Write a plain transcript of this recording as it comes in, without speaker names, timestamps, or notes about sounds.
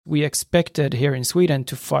we expected here in Sweden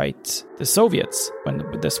to fight the Soviets when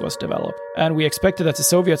this was developed. And we expected that the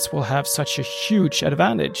Soviets will have such a huge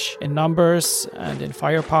advantage in numbers and in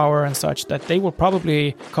firepower and such that they will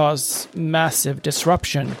probably cause massive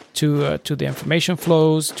disruption to the information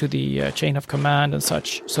flows, to the chain of command and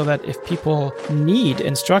such, so that if people need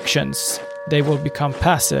instructions, they will become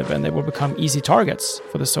passive and they will become easy targets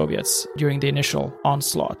for the Soviets during the initial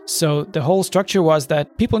onslaught. So the whole structure was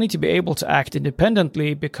that people need to be able to act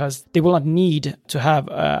independently because they will not need to have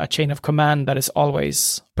a chain of command that is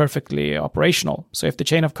always perfectly operational. So if the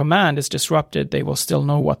chain of command is disrupted, they will still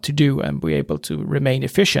know what to do and be able to remain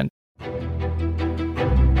efficient.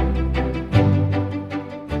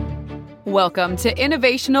 Welcome to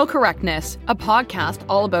Innovational Correctness, a podcast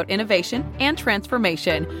all about innovation and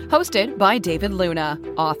transformation, hosted by David Luna,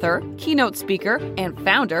 author, keynote speaker, and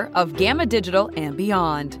founder of Gamma Digital and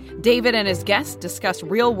Beyond. David and his guests discuss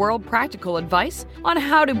real-world practical advice on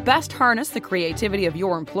how to best harness the creativity of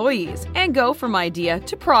your employees and go from idea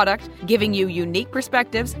to product, giving you unique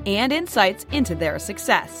perspectives and insights into their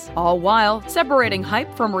success, all while separating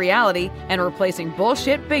hype from reality and replacing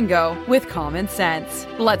bullshit bingo with common sense.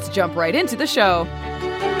 Let's jump right into the show.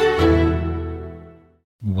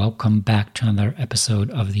 Welcome back to another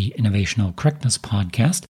episode of the Innovational Correctness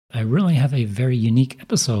Podcast. I really have a very unique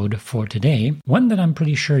episode for today, one that I'm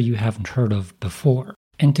pretty sure you haven't heard of before.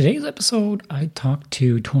 In today's episode, I talked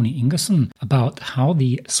to Tony Ingesson about how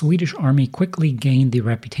the Swedish army quickly gained the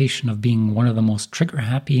reputation of being one of the most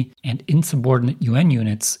trigger-happy and insubordinate UN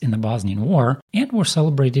units in the Bosnian War, and were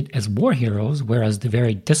celebrated as war heroes, whereas the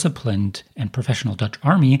very disciplined and professional Dutch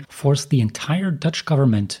army forced the entire Dutch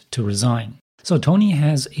government to resign. So Tony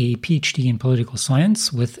has a PhD in political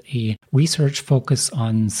science with a research focus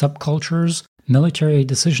on subcultures, military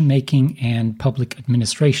decision-making, and public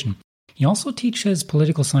administration. He also teaches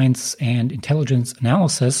political science and intelligence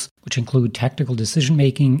analysis, which include tactical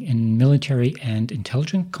decision-making in military and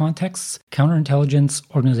intelligence contexts, counterintelligence,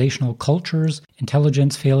 organizational cultures,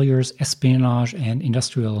 intelligence failures, espionage, and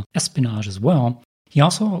industrial espionage as well. He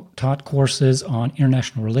also taught courses on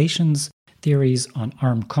international relations, theories on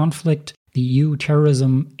armed conflict, the EU,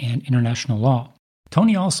 terrorism, and international law.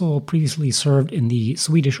 Tony also previously served in the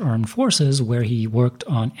Swedish Armed Forces, where he worked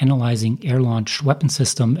on analyzing air-launched weapon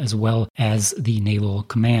system as well as the Naval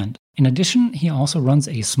Command. In addition, he also runs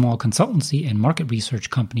a small consultancy and market research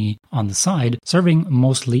company on the side, serving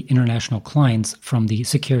mostly international clients from the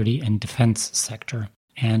security and defense sector.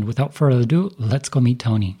 And without further ado, let's go meet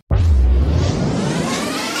Tony.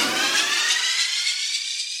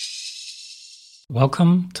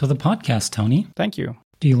 Welcome to the podcast, Tony. Thank you.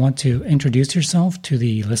 Do you want to introduce yourself to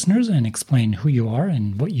the listeners and explain who you are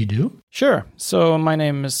and what you do? Sure. So my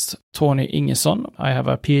name is Tony Ingesson. I have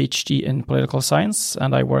a PhD in political science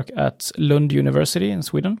and I work at Lund University in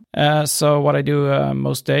Sweden. So what I do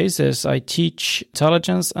most days is I teach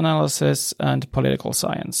intelligence analysis and political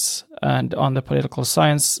science. And on the political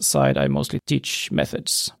science side, I mostly teach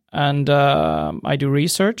methods. And I do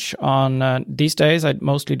research on, these days, I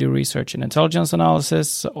mostly do research in intelligence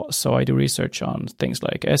analysis. So I do research on things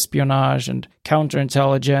like espionage and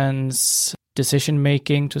counterintelligence,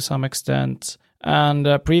 decision-making to some extent. And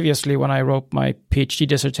previously, when I wrote my PhD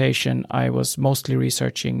dissertation, I was mostly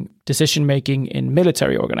researching decision-making in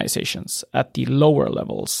military organizations at the lower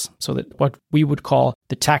levels. So that what we would call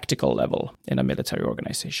the tactical level in a military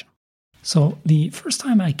organization. So the first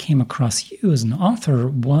time I came across you as an author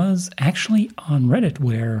was actually on Reddit,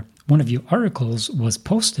 where one of your articles was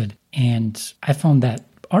posted. And I found that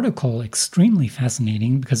article extremely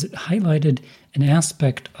fascinating because it highlighted an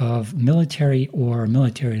aspect of military or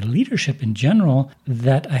military leadership in general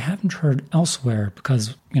that I haven't heard elsewhere.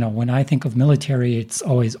 Because, when I think of military, it's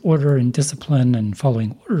always order and discipline and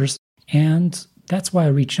following orders. And that's why I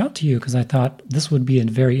reached out to you, because I thought this would be a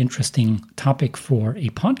very interesting topic for a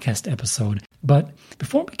podcast episode. But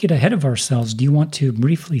before we get ahead of ourselves, do you want to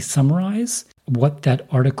briefly summarize what that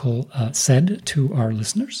article said to our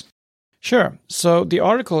listeners? Sure. So the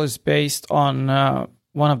article is based on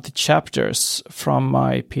one of the chapters from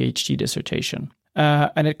my PhD dissertation.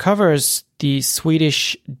 And it covers the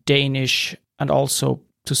Swedish, Danish, and also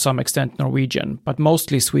to some extent Norwegian, but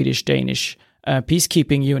mostly Swedish-Danish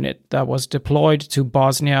peacekeeping unit that was deployed to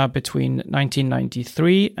Bosnia between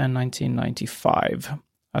 1993 and 1995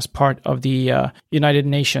 as part of the United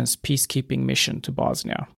Nations peacekeeping mission to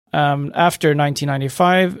Bosnia. After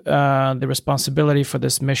 1995, the responsibility for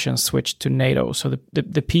this mission switched to NATO. So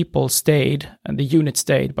the people stayed and the unit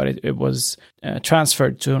stayed, but it was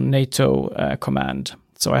transferred to NATO command.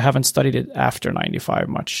 So I haven't studied it after 95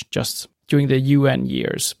 much, just during the UN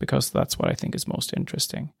years, because that's what I think is most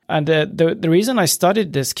interesting. And the reason I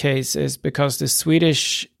studied this case is because the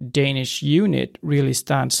Swedish-Danish unit really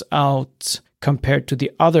stands out compared to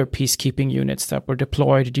the other peacekeeping units that were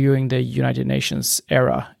deployed during the United Nations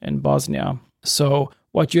era in Bosnia. So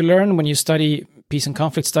what you learn when you study peace and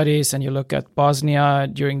conflict studies and you look at Bosnia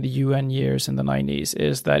during the UN years in the 90s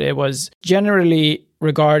is that it was generally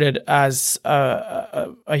regarded as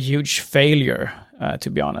a huge failure, to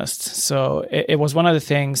be honest. So it was one of the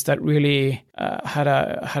things that really had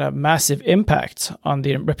a massive impact on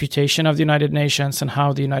the reputation of the United Nations and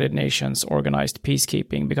how the United Nations organized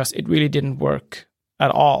peacekeeping, because it really didn't work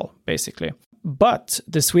at all, basically. But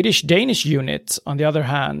the Swedish-Danish unit, on the other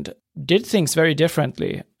hand, did things very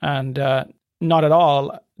differently and not at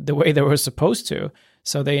all the way they were supposed to.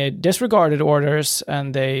 So they disregarded orders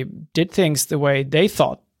and they did things the way they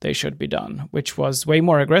thought they should be done, which was way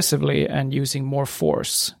more aggressively and using more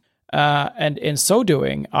force. And in so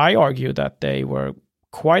doing, I argue that they were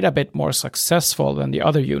quite a bit more successful than the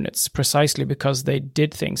other units, precisely because they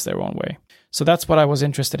did things their own way. So that's what I was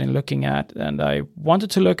interested in looking at. And I wanted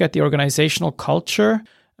to look at the organizational culture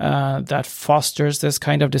that fosters this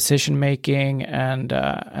kind of decision-making and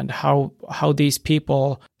how these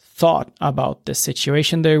people thought about the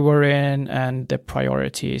situation they were in and the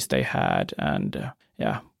priorities they had and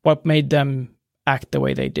what made them act the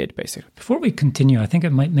way they did, basically. Before we continue, I think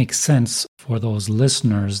it might make sense for those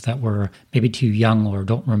listeners that were maybe too young or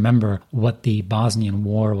don't remember what the Bosnian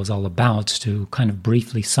War was all about to kind of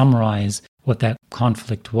briefly summarize what that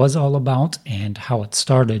conflict was all about and how it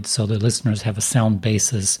started, so the listeners have a sound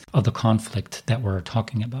basis of the conflict that we're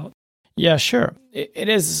talking about. Yeah, sure. It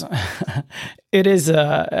is it is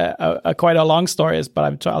a quite a long story,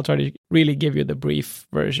 but I'll try to really give you the brief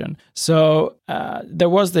version. So there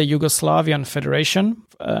was the Yugoslavian Federation,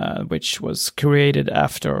 which was created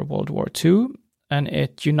after World War II, and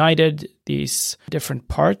it united these different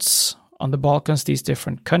parts on the Balkans, these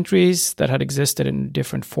different countries that had existed in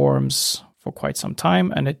different forms for quite some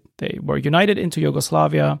time, and they were united into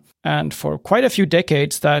Yugoslavia. And for quite a few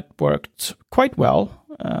decades, that worked quite well,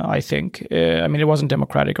 I think. I mean, it wasn't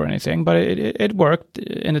democratic or anything, but it worked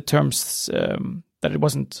in the terms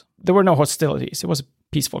that there were no hostilities. It was a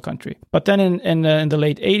peaceful country. But then in the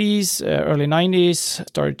late 80s, early 90s,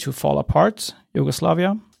 started to fall apart,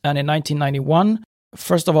 Yugoslavia. And in 1991,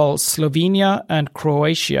 first of all, Slovenia and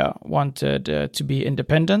Croatia wanted to be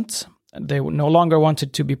independent. They no longer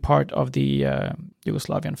wanted to be part of the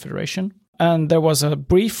Yugoslavian Federation. And there was a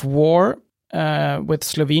brief war with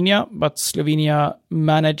Slovenia, but Slovenia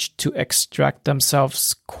managed to extract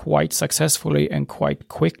themselves quite successfully and quite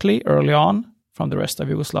quickly early on from the rest of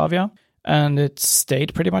Yugoslavia. And it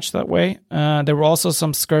stayed pretty much that way. There were also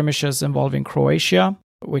some skirmishes involving Croatia,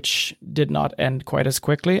 which did not end quite as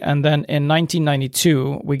quickly. And then in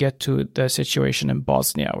 1992, we get to the situation in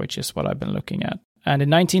Bosnia, which is what I've been looking at. And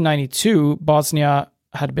in 1992, Bosnia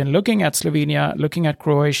had been looking at Slovenia, looking at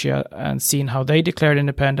Croatia, and seen how they declared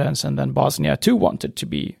independence, and then Bosnia too wanted to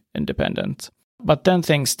be independent. But then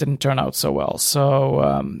things didn't turn out so well.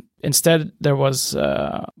 So instead, there was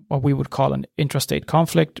what we would call an intrastate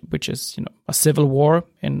conflict, which is a civil war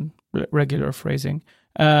in regular phrasing.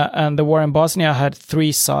 And the war in Bosnia had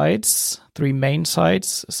three main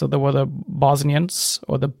sides. So there were the Bosnians,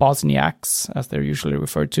 or the Bosniaks, as they're usually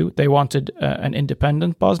referred to. They wanted an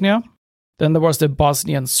independent Bosnia. Then there was the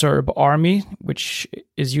Bosnian Serb Army, which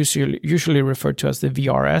is usually referred to as the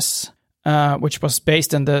VRS, which was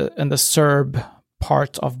based in the Serb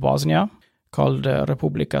part of Bosnia, called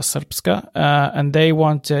Republika Srpska. And they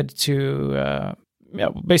wanted to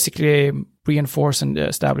basically reinforce and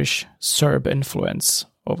establish Serb influence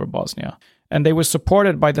over Bosnia. And they were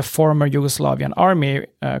supported by the former Yugoslavian army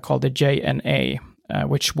called the JNA,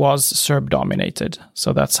 which was Serb-dominated.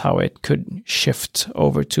 So that's how it could shift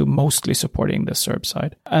over to mostly supporting the Serb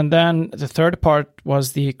side. And then the third part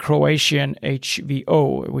was the Croatian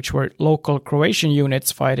HVO, which were local Croatian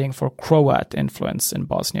units fighting for Croat influence in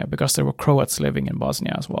Bosnia, because there were Croats living in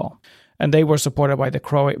Bosnia as well. And they were supported by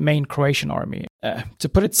the main Croatian army. To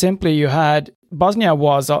put it simply, Bosnia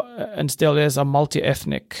was and still is a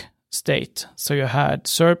multi-ethnic state. So you had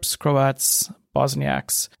Serbs, Croats,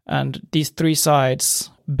 Bosniaks, and these three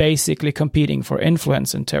sides basically competing for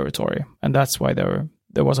influence and territory. And that's why there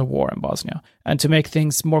was a war in Bosnia. And to make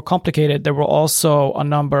things more complicated, there were also a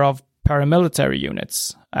number of paramilitary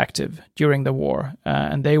units active during the war.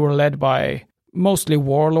 And they were led by mostly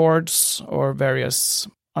warlords or various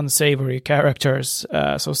unsavory characters.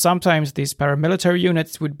 So sometimes these paramilitary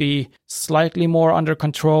units would be slightly more under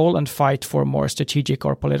control and fight for more strategic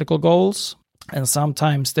or political goals. And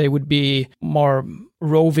sometimes they would be more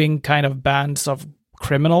roving kind of bands of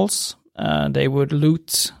criminals. They would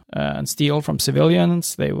loot and steal from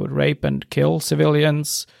civilians. They would rape and kill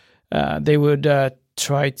civilians. They would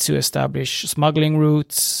try to establish smuggling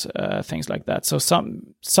routes, things like that. So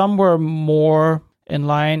some were more in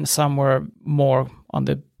line, some were more on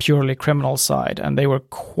the purely criminal side, and they were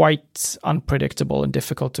quite unpredictable and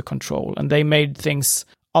difficult to control. And they made things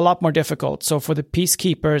a lot more difficult. So for the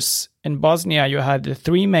peacekeepers in Bosnia, you had the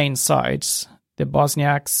three main sides: the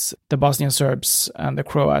Bosniaks, the Bosnian Serbs, and the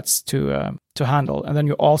Croats to handle. And then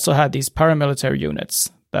you also had these paramilitary units.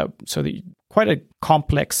 Quite a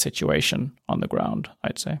complex situation on the ground,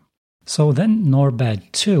 I'd say. So then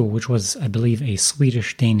Norbad II, which was, I believe, a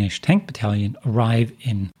Swedish-Danish tank battalion, arrived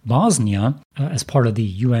in Bosnia as part of the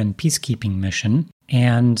UN peacekeeping mission.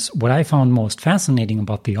 And what I found most fascinating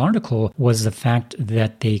about the article was the fact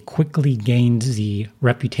that they quickly gained the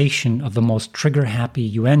reputation of the most trigger-happy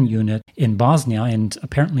UN unit in Bosnia, and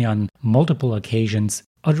apparently on multiple occasions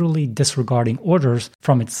utterly disregarding orders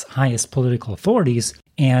from its highest political authorities.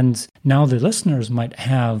 And now the listeners might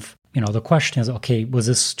have, the question is, okay, was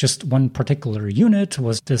this just one particular unit?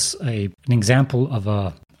 Was this an example of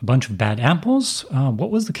a bunch of bad apples?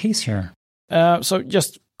 What was the case here? So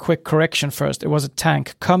just quick correction first. It was a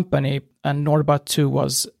tank company, and Norbad II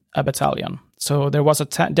was a battalion. So there was a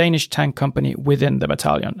Danish tank company within the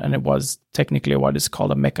battalion, and it was technically what is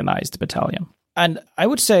called a mechanized battalion. And I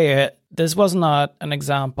would say this was not an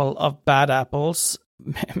example of bad apples,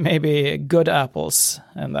 maybe good apples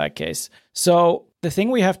in that case. So the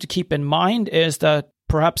thing we have to keep in mind is that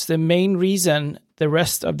perhaps the main reason the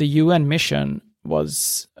rest of the UN mission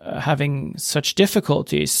was having such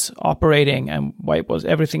difficulties operating and why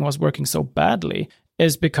everything was working so badly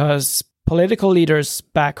is because political leaders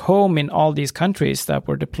back home in all these countries that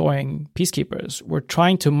were deploying peacekeepers were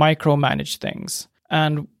trying to micromanage things.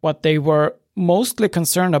 And what they were mostly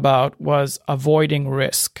concerned about was avoiding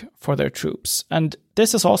risk for their troops. And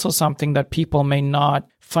this is also something that people may not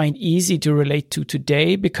find easy to relate to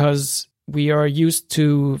today, because we are used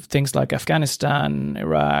to things like Afghanistan,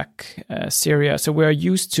 Iraq, Syria. So we're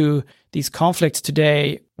used to these conflicts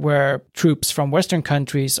today where troops from Western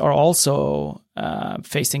countries are also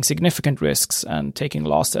facing significant risks and taking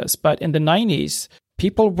losses. But in the 90s,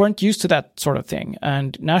 people weren't used to that sort of thing.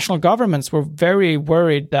 And national governments were very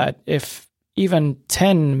worried that if even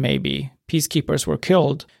 10 maybe peacekeepers were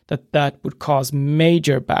killed, that would cause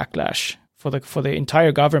major backlash for the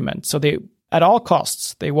entire government. So they, at all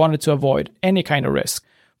costs, they wanted to avoid any kind of risk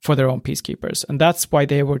for their own peacekeepers. And that's why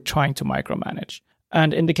they were trying to micromanage.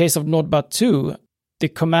 And in the case of Norbad II, the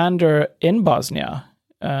commander in Bosnia,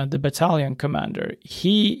 the battalion commander,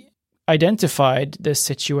 he identified this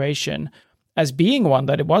situation as being one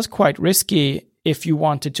that it was quite risky if you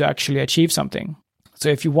wanted to actually achieve something. So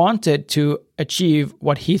if you wanted to achieve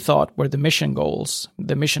what he thought were the mission goals,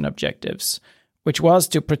 the mission objectives, which was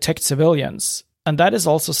to protect civilians, and that is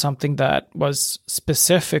also something that was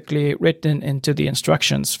specifically written into the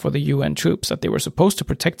instructions for the UN troops, that they were supposed to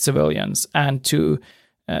protect civilians and to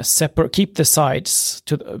keep the sides,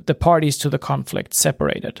 to the parties to the conflict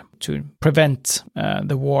separated, to prevent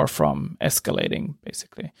the war from escalating,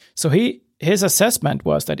 basically. So his assessment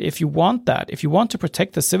was that if you want to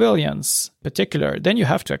protect the civilians in particular, then you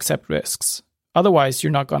have to accept risks. Otherwise,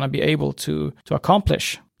 you're not going to be able to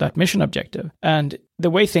accomplish that mission objective. And the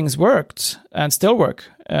way things worked and still work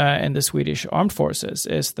in the Swedish armed forces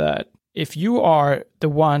is that if you are the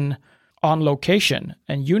one on location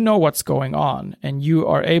and you know what's going on and you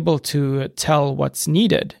are able to tell what's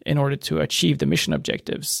needed in order to achieve the mission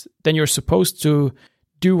objectives, then you're supposed to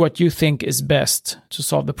do what you think is best to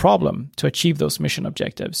solve the problem, to achieve those mission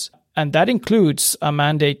objectives. And that includes a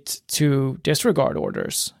mandate to disregard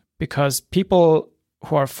orders, because people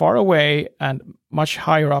who are far away and much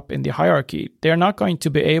higher up in the hierarchy, they're not going to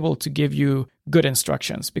be able to give you good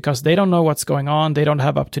instructions because they don't know what's going on. They don't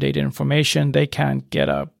have up-to-date information. They can't get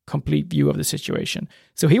a complete view of the situation.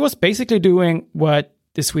 So he was basically doing what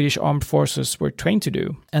the Swedish armed forces were trained to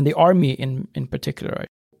do, and the army in particular.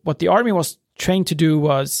 What the army was trained to do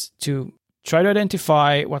was to try to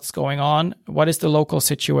identify what's going on, what is the local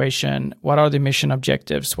situation, what are the mission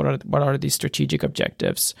objectives, what are the strategic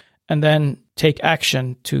objectives, and then take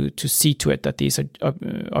action to see to it that these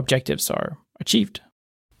objectives are achieved.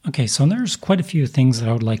 Okay, so there's quite a few things that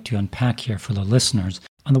I would like to unpack here for the listeners.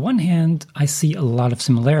 On the one hand, I see a lot of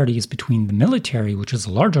similarities between the military, which is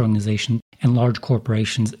a large organization, and large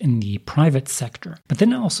corporations in the private sector. But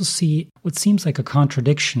then I also see what seems like a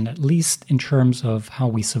contradiction, at least in terms of how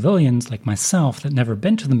we civilians, like myself, that never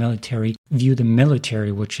been to the military, view the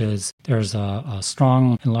military, which is there's a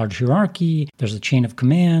strong and large hierarchy, there's a chain of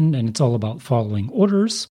command, and it's all about following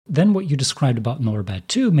orders. Then what you described about NORAD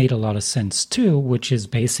 2 made a lot of sense too, which is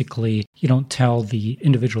basically you don't tell the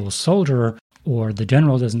individual soldier, or the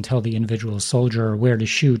general doesn't tell the individual soldier where to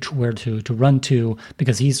shoot, where to run to,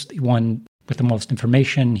 because he's the one with the most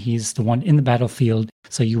information. He's the one in the battlefield,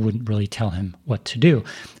 so you wouldn't really tell him what to do.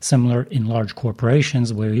 Similar in large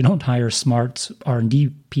corporations where you don't hire smart R&D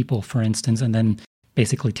people, for instance, and then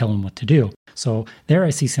basically tell them what to do. So there I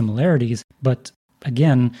see similarities, but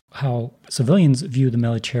again, how civilians view the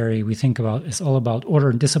military, we think about is all about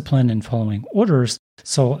order and discipline and following orders.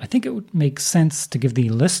 So I think it would make sense to give the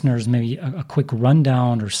listeners maybe a quick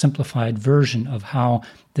rundown or simplified version of how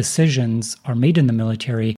decisions are made in the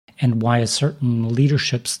military and why a certain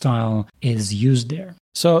leadership style is used there.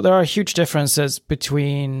 So there are huge differences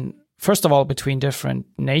first of all, between different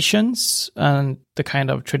nations and the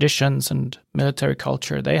kind of traditions and military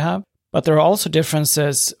culture they have. But there are also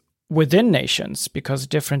differences within nations, because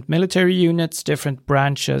different military units, different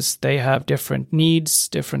branches, they have different needs,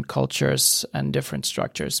 different cultures, and different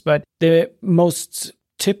structures. But the most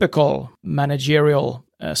typical managerial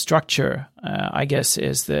structure, I guess,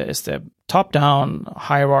 is the top-down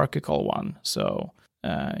hierarchical one. So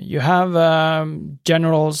you have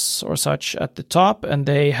generals or such at the top, and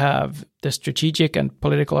they have the strategic and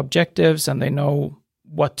political objectives, and they know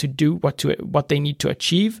what to do, what they need to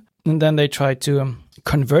achieve. And then they try to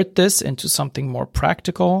convert this into something more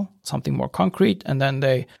practical, something more concrete, and then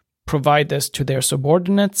they provide this to their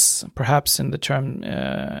subordinates, perhaps in the term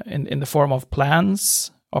in the form of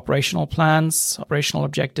plans, operational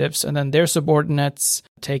objectives, and then their subordinates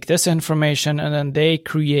take this information and then they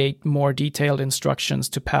create more detailed instructions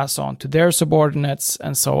to pass on to their subordinates,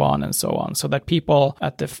 and so on, so that people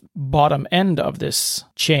at the bottom end of this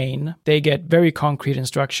chain, they get very concrete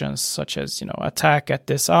instructions such as, attack at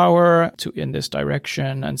this hour in this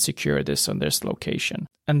direction and secure this on this location.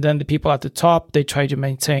 And then the people at the top, they try to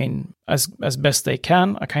maintain as best they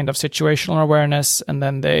can a kind of situational awareness, and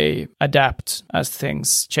then they adapt as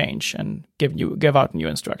things change and give out new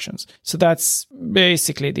instructions. So that's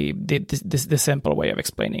basically the simple way of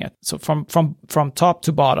explaining it. So from top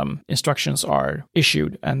to bottom, instructions are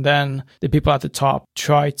issued, and then the people at the top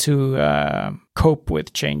try to cope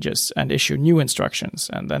with changes and issue new instructions,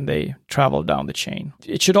 and then they travel down the chain.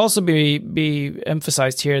 It should also be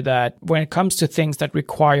emphasized here that when it comes to things that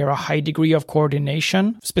require a high degree of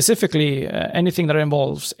coordination, specifically anything that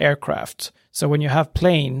involves aircraft. So when you have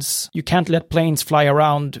planes, you can't let planes fly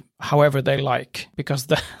around however they like, because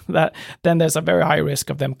then there's a very high risk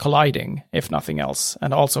of them colliding, if nothing else,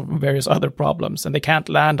 and also various other problems, and they can't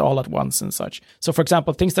land all at once and such. So for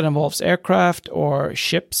example, things that involves aircraft or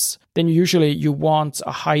ships, then usually you want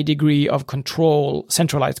a high degree of control,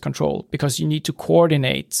 centralized control, because you need to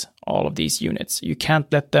coordinate all of these units. You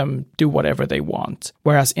can't let them do whatever they want.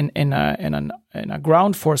 Whereas in a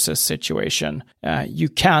ground forces situation, you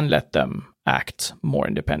can let them act more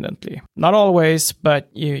independently. Not always, but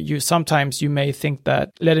you sometimes you may think that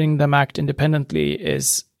letting them act independently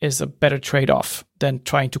is a better trade-off than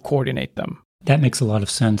trying to coordinate them. That makes a lot of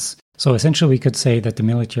sense. So essentially we could say that the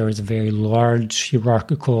military is a very large,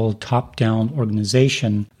 hierarchical, top-down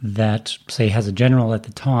organization that, say, has a general at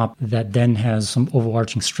the top that then has some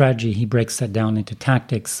overarching strategy. He breaks that down into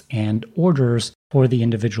tactics and orders for the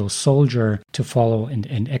individual soldier to follow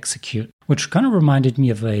and execute, which kind of reminded me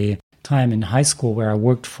of a time in high school where I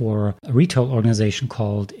worked for a retail organization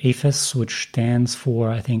called AFIS, which stands for,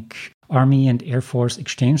 I think, Army and Air Force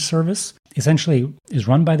Exchange Service. Essentially is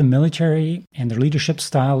run by the military, and their leadership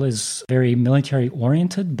style is very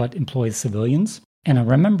military-oriented, but employs civilians. And I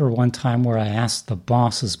remember one time where I asked the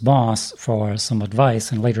boss's boss for some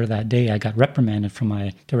advice, and later that day I got reprimanded from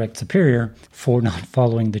my direct superior for not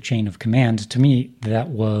following the chain of command. To me, that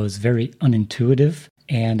was very unintuitive.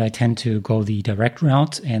 And I tend to go the direct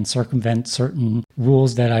route and circumvent certain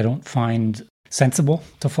rules that I don't find sensible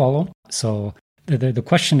to follow. So the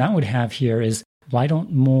question I would have here is, why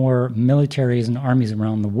don't more militaries and armies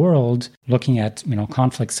around the world, looking at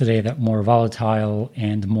conflicts today that are more volatile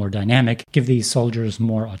and more dynamic, give these soldiers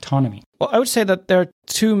more autonomy? Well, I would say that there are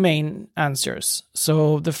two main answers.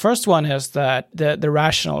 So the first one is that the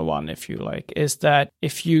rational one, if you like, is that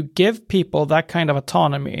if you give people that kind of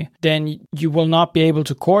autonomy, then you will not be able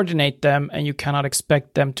to coordinate them, and you cannot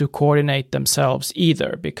expect them to coordinate themselves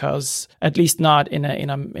either, because at least not in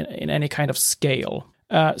any kind of scale.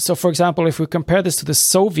 So, for example, if we compare this to the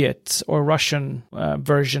Soviet or Russian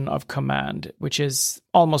version of command, which is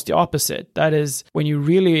almost the opposite, that is when you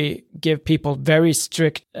really give people very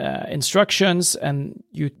strict instructions and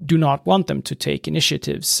you do not want them to take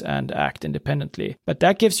initiatives and act independently. But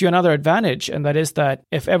that gives you another advantage, and that is that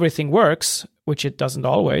if everything works, which it doesn't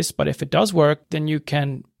always, but if it does work, then you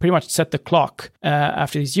can pretty much set the clock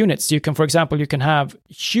after these units. You can, for example, you can have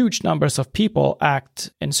huge numbers of people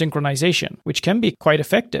act in synchronization, which can be quite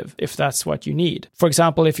effective if that's what you need. For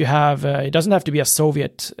example, if you have, it doesn't have to be a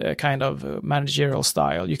Soviet kind of managerial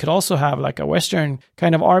style. You could also have like a Western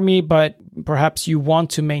kind of army, but perhaps you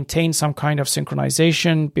want to maintain some kind of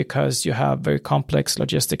synchronization because you have very complex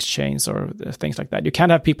logistics chains or things like that. You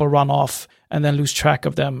can't have people run off and then lose track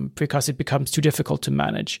of them because it becomes too difficult to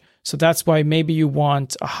manage. So that's why maybe you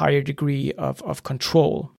want a higher degree of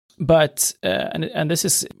control. But, and this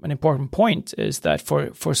is an important point, is that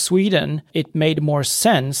for Sweden, it made more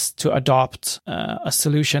sense to adopt a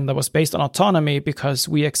solution that was based on autonomy because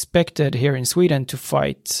we expected here in Sweden to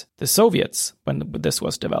fight the Soviets when this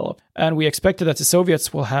was developed. And we expected that the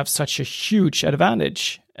Soviets will have such a huge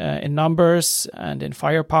advantage in numbers and in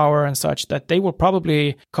firepower and such that they will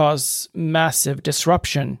probably cause massive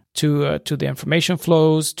disruption to the information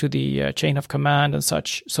flows, to the chain of command and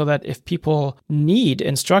such, so that if people need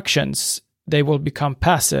instructions, they will become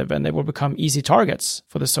passive and they will become easy targets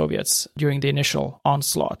for the Soviets during the initial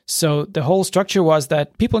onslaught. So the whole structure was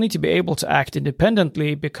that people need to be able to act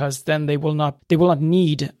independently because then they will not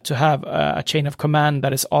need to have a chain of command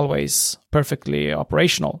that is always perfectly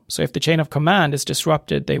operational. So if the chain of command is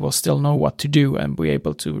disrupted, they will still know what to do and be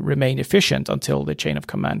able to remain efficient until the chain of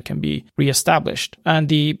command can be reestablished. And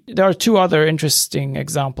there are two other interesting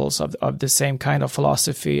examples of the same kind of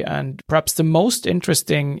philosophy. And perhaps the most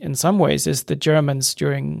interesting in some ways is the Germans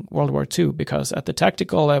during World War II, because at the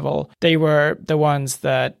tactical level, they are the ones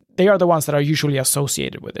that are usually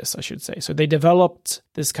associated with this, I should say. So they developed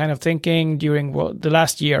this kind of thinking during the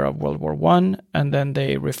last year of World War I, and then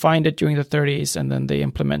they refined it during the 30s, and then they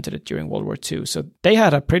implemented it during World War II. So they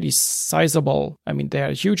had a pretty sizable, they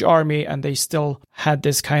had a huge army, and they still had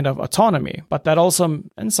this kind of autonomy. But that also,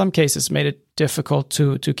 in some cases, made it difficult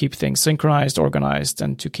to keep things synchronized, organized,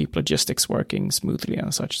 and to keep logistics working smoothly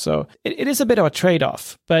and such. So it is a bit of a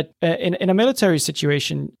trade-off. But in a military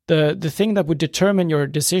situation, the thing that would determine your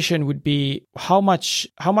decision would be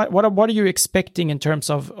what are you expecting in terms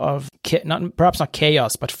of perhaps not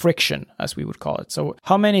chaos, but friction, as we would call it. So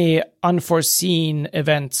how many unforeseen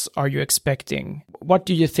events are you expecting? What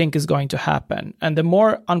do you think is going to happen? And the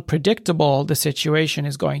more unpredictable the situation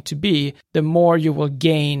is going to be, the more you will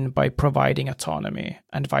gain by providing autonomy,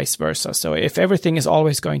 and vice versa. So if everything is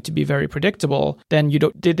always going to be very predictable, then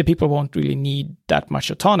the people won't really need that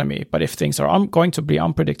much autonomy. But if things are going to be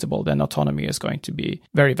unpredictable, then autonomy is going to be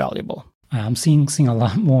very valuable. I'm seeing a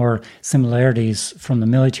lot more similarities from the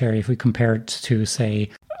military if we compare it to, say,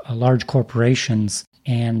 large corporations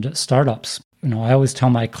and startups. I always tell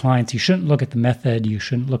my clients, you shouldn't look at the method, you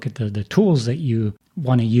shouldn't look at the tools that you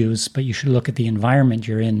want to use, but you should look at the environment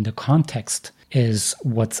you're in. The context is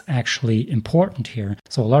what's actually important here.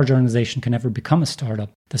 So a large organization can never become a startup.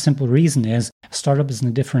 The simple reason is a startup is in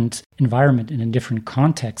a different environment, in a different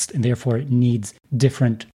context, and therefore it needs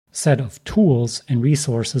different set of tools and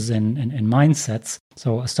resources and mindsets.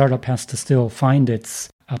 So a startup has to still find its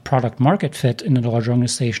product market fit, and a large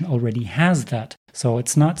organization already has that. So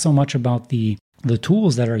it's not so much about the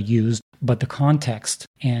tools that are used, but the context.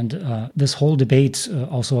 And this whole debate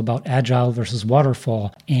also about agile versus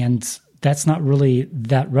waterfall, and that's not really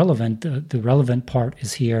that relevant. The relevant part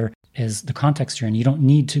is the context you're in. You don't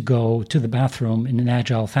need to go to the bathroom in an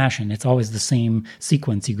agile fashion. It's always the same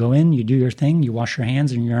sequence. You go in, you do your thing, you wash your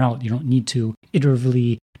hands, and you're out. You don't need to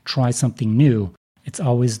iteratively try something new. It's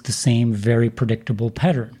always the same very predictable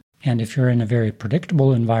pattern. And if you're in a very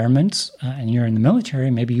predictable environment and you're in the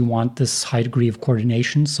military, maybe you want this high degree of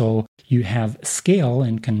coordination so you have scale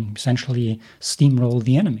and can essentially steamroll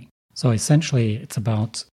the enemy. So essentially, it's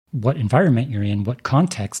about what environment you're in, what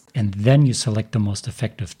context, and then you select the most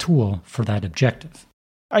effective tool for that objective.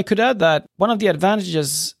 I could add that one of the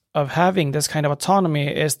advantages of having this kind of autonomy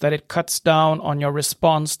is that it cuts down on your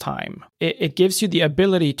response time. It gives you the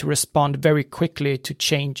ability to respond very quickly to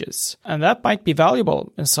changes. And that might be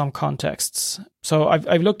valuable in some contexts. So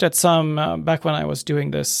I've looked at some, back when I was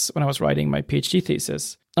doing this, when I was writing my PhD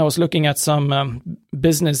thesis, I was looking at some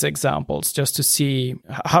business examples just to see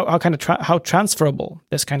how transferable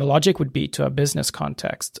this kind of logic would be to a business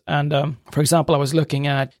context. And for example, I was looking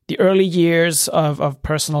at the early years of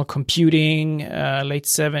personal computing, late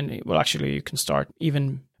 70s. Well, actually, you can start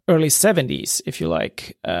even early 70s, if you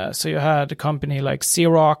like. So you had a company like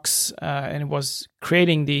Xerox, and it was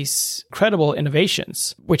creating these incredible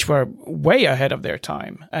innovations, which were way ahead of their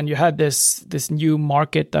time. And you had this new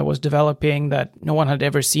market that was developing that no one had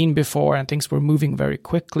ever seen before, and things were moving very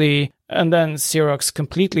quickly. And then Xerox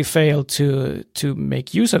completely failed to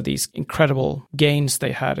make use of these incredible gains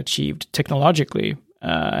they had achieved technologically.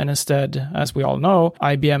 And instead, as we all know,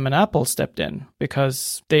 IBM and Apple stepped in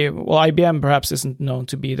because IBM perhaps isn't known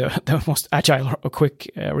to be the most agile or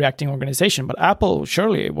quick reacting organization, but Apple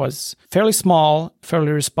surely was fairly small,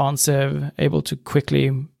 fairly responsive, able to quickly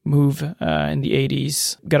move in the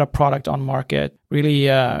 80s, get a product on market, really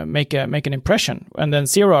make an impression. And then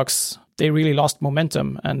Xerox, they really lost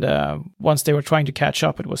momentum, and once they were trying to catch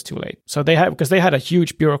up, it was too late. So they had a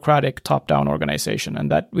huge bureaucratic top-down organization,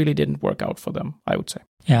 and that really didn't work out for them, I would say.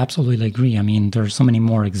 Yeah, absolutely agree. I mean, there's so many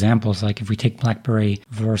more examples. Like if we take BlackBerry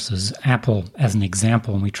versus Apple as an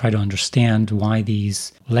example, and we try to understand why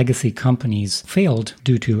these legacy companies failed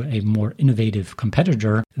due to a more innovative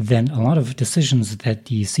competitor, then a lot of decisions that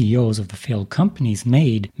the CEOs of the failed companies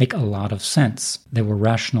made make a lot of sense. They were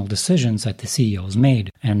rational decisions that the CEOs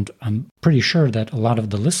made, and I'm pretty sure that a lot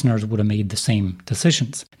of the listeners would have made the same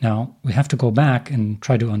decisions. Now, we have to go back and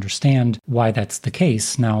try to understand why that's the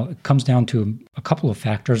case. Now, it comes down to a couple of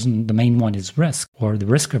factors, and the main one is risk, or the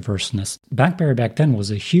risk averseness. BlackBerry back then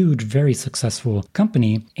was a huge, very successful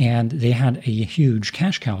company, and they had a huge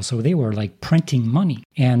cash cow, so they were like printing money.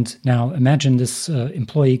 And now imagine this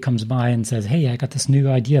employee comes by and says, hey, I got this new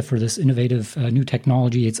idea for this innovative new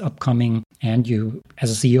technology, it's upcoming. And you,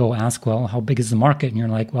 as a CEO, ask, well, how big is the market? And you're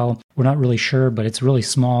like, well, we're not really sure, but it's really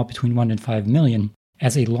small, between 1 and 5 million.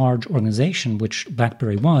 As a large organization, which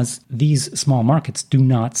BlackBerry was, these small markets do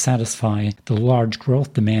not satisfy the large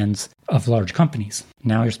growth demands of large companies.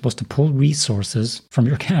 Now you're supposed to pull resources from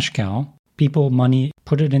your cash cow, people, money,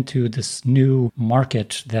 put it into this new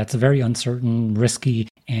market that's very uncertain, risky,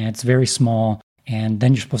 and it's very small. And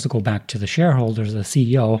then you're supposed to go back to the shareholders, the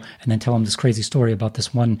CEO, and then tell them this crazy story about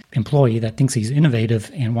this one employee that thinks he's innovative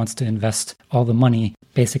and wants to invest all the money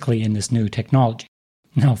basically in this new technology.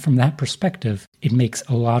 Now, from that perspective, it makes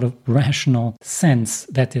a lot of rational sense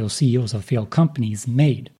that those CEOs of failed companies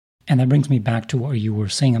made. And that brings me back to what you were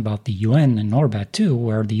saying about the UN and Norbat too,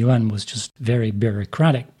 where the UN was just very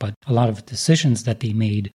bureaucratic, but a lot of decisions that they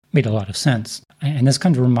made a lot of sense. And this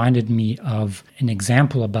kind of reminded me of an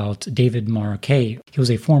example about David Marquet. He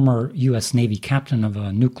was a former U.S. Navy captain of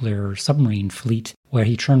a nuclear submarine fleet, where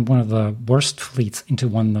he turned one of the worst fleets into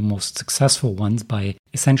one of the most successful ones by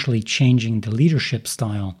essentially changing the leadership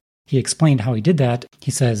style. He explained how he did that.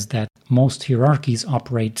 He says that most hierarchies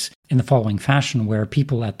operate in the following fashion, where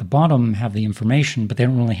people at the bottom have the information, but they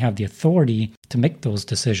don't really have the authority to make those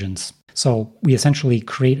decisions. So we essentially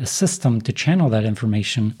create a system to channel that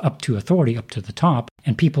information up to authority, up to the top,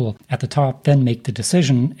 and people at the top then make the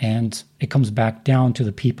decision, and it comes back down to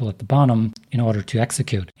the people at the bottom in order to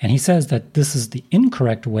execute. And he says that this is the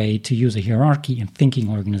incorrect way to use a hierarchy in thinking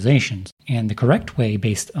organizations. And the correct way,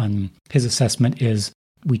 based on his assessment, is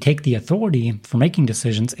we take the authority for making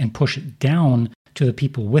decisions and push it down to the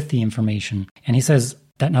people with the information. And he says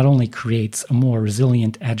that not only creates a more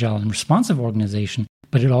resilient, agile, and responsive organization,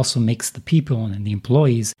 but it also makes the people and the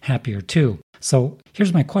employees happier too. So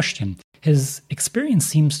here's my question. His experience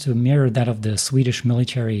seems to mirror that of the Swedish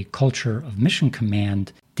military culture of mission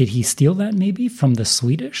command. Did he steal that maybe from the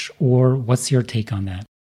Swedish, or what's your take on that?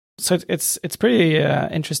 So it's pretty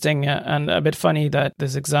interesting and a bit funny that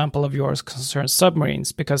this example of yours concerns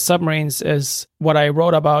submarines, because submarines is what I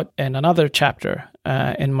wrote about in another chapter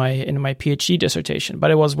in my PhD dissertation,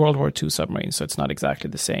 but it was World War II submarines, so it's not exactly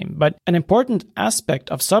the same. But an important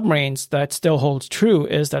aspect of submarines that still holds true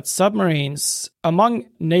is that submarines, among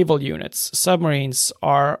naval units, submarines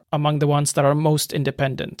are among the ones that are most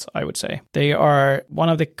independent, I would say. They are one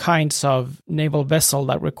of the kinds of naval vessel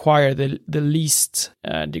that require the least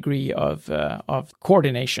degree of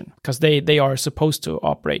coordination, because they are supposed to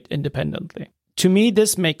operate independently. To me,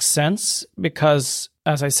 this makes sense because,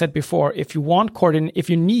 as I said before, if you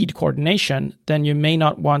need coordination, then you may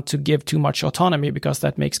not want to give too much autonomy because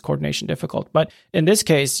that makes coordination difficult. But in this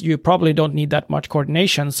case, you probably don't need that much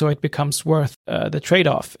coordination, so it becomes worth the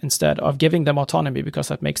trade-off instead of giving them autonomy because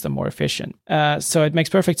that makes them more efficient. So it makes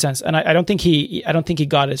perfect sense. And I don't think he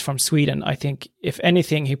got it from Sweden. I think, if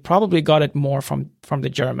anything, he probably got it more from the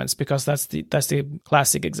Germans, because that's the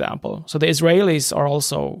classic example. So the Israelis are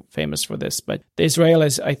also famous for this, but the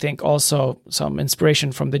Israelis, I think, also some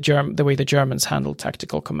inspiration from the way the Germans handled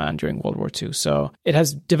tactical command during World War II. So it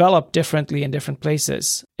has developed differently in different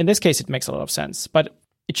places. In this case, it makes a lot of sense. But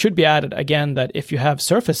it should be added again that if you have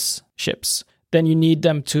surface ships, then you need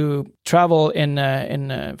them to travel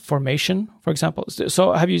in formation, for example.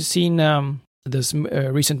 So have you seen this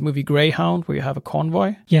recent movie Greyhound, where you have a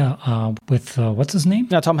convoy? Yeah, with what's his name?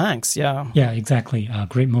 Yeah, Tom Hanks, yeah. Yeah, exactly.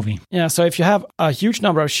 Great movie. Yeah, so if you have a huge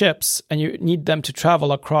number of ships and you need them to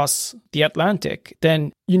travel across the Atlantic,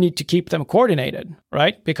 then you need to keep them coordinated,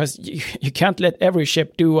 right? Because you can't let every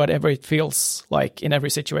ship do whatever it feels like in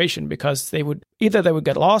every situation, because they would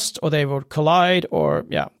get lost or they would collide, or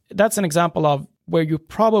that's an example of where you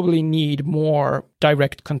probably need more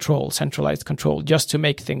direct control, centralized control, just to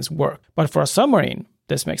make things work. But for a submarine,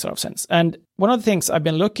 this makes a lot of sense. And one of the things I've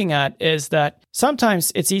been looking at is that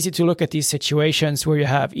sometimes it's easy to look at these situations where you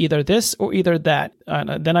have either this or either that.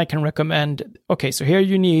 And then I can recommend, okay, so here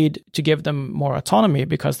you need to give them more autonomy,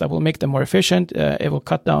 because that will make them more efficient. It will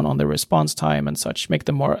cut down on the response time and such, make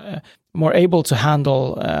them more able to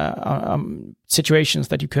handle situations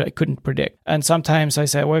that you couldn't predict. And sometimes I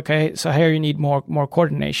say, well, okay, so here you need more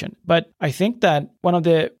coordination. But I think that one of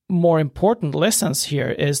the more important lessons here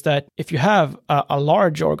is that if you have a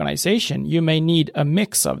large organization, you may need a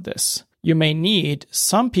mix of this. You may need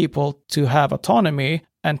some people to have autonomy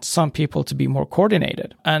and some people to be more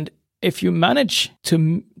coordinated. And if you manage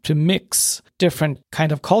to mix different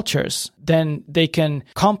kind of cultures, then they can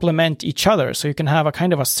complement each other. So you can have a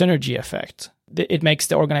kind of a synergy effect. It makes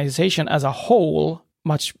the organization as a whole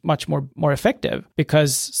much more effective,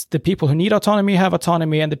 because the people who need autonomy have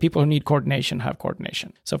autonomy and the people who need coordination have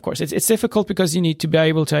coordination. So of course it's difficult, because you need to be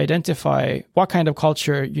able to identify what kind of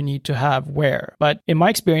culture you need to have where. But in my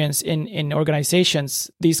experience in organizations,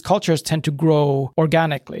 these cultures tend to grow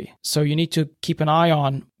organically. So you need to keep an eye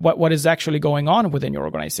on what is actually going on within your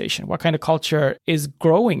organization. What kind of culture is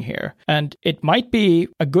growing here? And it might be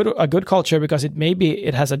a good culture because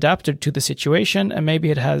it has adapted to the situation, and maybe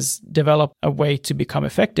it has developed a way to become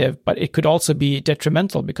effective, but it could also be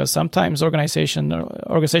detrimental, because sometimes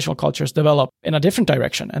organizational cultures develop in a different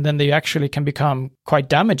direction, and then they actually can become quite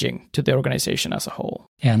damaging to the organization as a whole.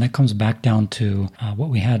 Yeah, and that comes back down to what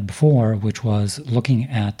we had before, which was looking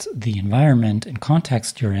at the environment and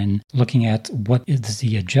context you're in, looking at what is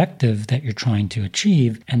the objective that you're trying to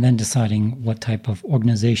achieve, and then deciding what type of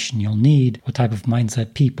organization you'll need, what type of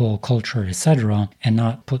mindset, people, culture, etc., and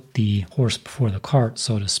not put the horse before the cart,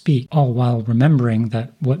 so to speak, all while remembering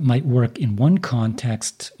that what might work in one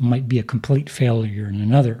context might be a complete failure in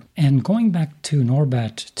another. And going back to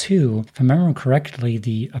NORBAT 2, if I remember correctly,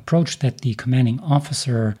 the approach that the commanding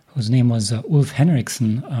officer, whose name was Ulf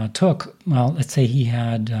Henriksson, took, well, let's say he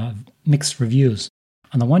had mixed reviews.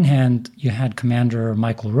 On the one hand, you had Commander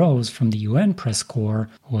Michael Rose from the UN Press Corps,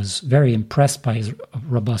 who was very impressed by his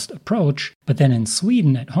robust approach. But then in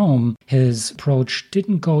Sweden at home, his approach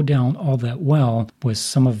didn't go down all that well, with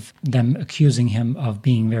some of them accusing him of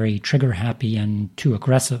being very trigger-happy and too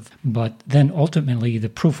aggressive. But then ultimately, the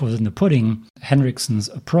proof was in the pudding. Henriksson's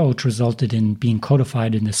approach resulted in being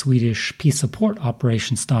codified in the Swedish Peace Support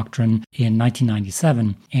Operations Doctrine in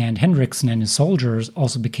 1997. And Henriksson and his soldiers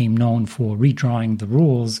also became known for redrawing the rules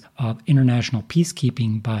of international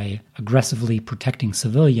peacekeeping by aggressively protecting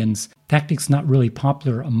civilians, tactics not really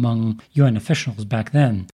popular among UN officials back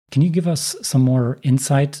then. Can you give us some more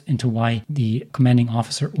insight into why the commanding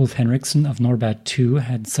officer Ulf Henriksson of NORBAT 2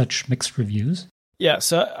 had such mixed reviews? Yeah,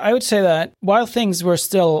 so I would say that while things were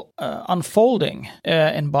still unfolding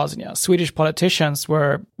in Bosnia, Swedish politicians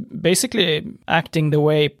were basically acting the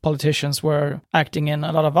way politicians were acting in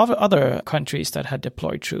a lot of other countries that had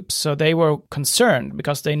deployed troops. So they were concerned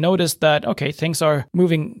because they noticed that, okay, things are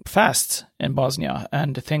moving fast in Bosnia,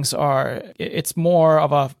 and it's more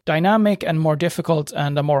of a dynamic and more difficult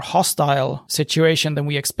and a more hostile situation than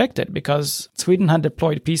we expected, because Sweden had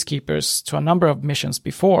deployed peacekeepers to a number of missions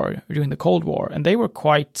before during the Cold War, and they were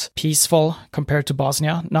quite peaceful compared to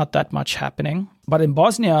Bosnia, not that much happening. But in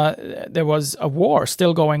Bosnia, there was a war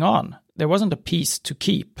still going on. There wasn't a peace to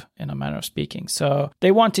keep, in a manner of speaking. So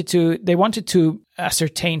they wanted to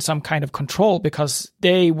ascertain some kind of control, because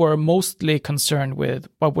they were mostly concerned with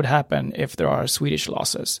what would happen if there are Swedish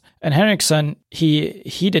losses. And Henriksson, he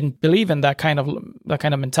didn't believe in that kind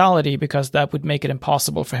of mentality, because that would make it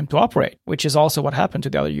impossible for him to operate, which is also what happened to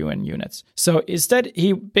the other UN units. So instead,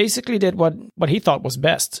 he basically did what he thought was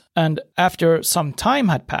best. And after some time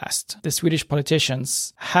had passed, the Swedish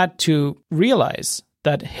politicians had to realize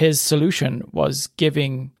that his solution was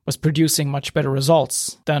producing much better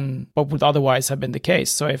results than what would otherwise have been the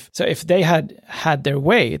case. So if they had their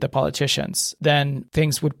way, the politicians, then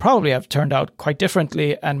things would probably have turned out quite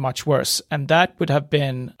differently and much worse. And that would have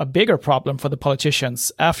been a bigger problem for the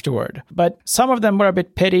politicians afterward. But some of them were a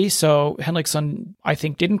bit petty, so Henriksson, I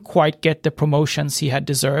think, didn't quite get the promotions he had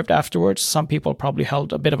deserved afterwards. Some people probably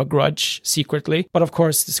held a bit of a grudge secretly. But of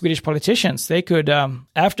course, the Swedish politicians, they could,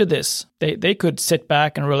 after this, they could sit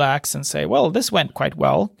back and relax and say, well, this went quite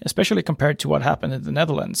well, especially compared to what happened in the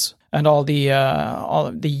Netherlands and all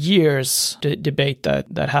the years debate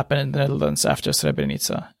that happened in the Netherlands after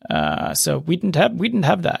Srebrenica. So we didn't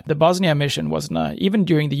have that. The Bosnia mission was not, even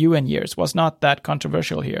during the UN years, was not that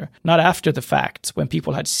controversial here. Not after the fact, when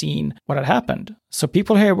people had seen what had happened. So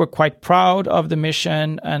people here were quite proud of the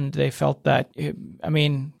mission, and they felt that,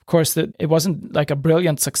 of course, that it wasn't like a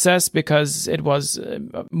brilliant success because it was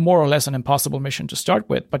more or less an impossible mission to start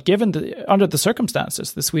with. But under the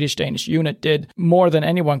circumstances, the Swedish-Danish unit did more than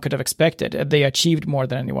anyone could have expected. They achieved more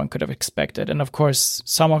than anyone could have expected. And of course,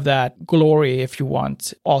 some of that glory, if you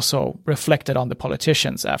want, also reflected on the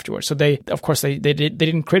politicians afterwards. So they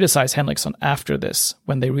didn't criticize Henriksson after this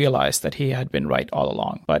when they realized that he had been right all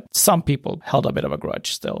along. But some people held a bit of a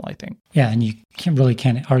grudge still, I think. Yeah, and you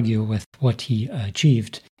can't argue with what he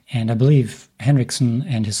achieved. And I believe Henriksson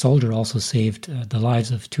and his soldier also saved the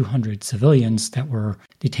lives of 200 civilians that were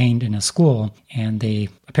detained in a school, and they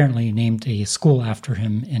apparently named a school after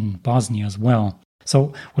him in Bosnia as well.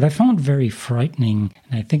 So what I found very frightening,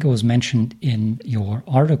 and I think it was mentioned in your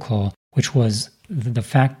article, which was the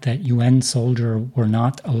fact that UN soldiers were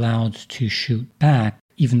not allowed to shoot back,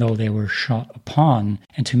 even though they were shot upon.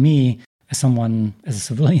 And to me, as a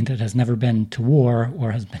civilian that has never been to war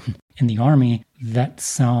or has been in the army, that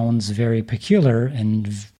sounds very peculiar. And,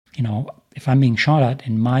 if I'm being shot at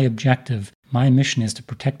and my mission is to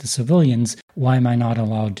protect the civilians, why am I not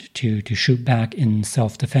allowed to shoot back in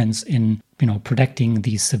self-defense, in, protecting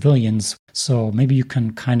these civilians? So maybe you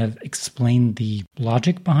can kind of explain the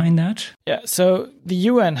logic behind that. Yeah, so the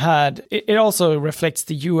UN it also reflects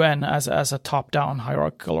the UN as a top-down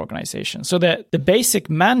hierarchical organization. So the basic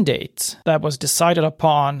mandate that was decided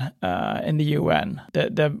upon in the UN,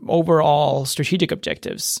 the overall strategic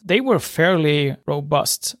objectives, they were fairly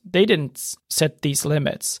robust. They didn't set these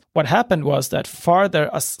limits. What happened was that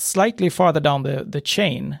slightly farther down the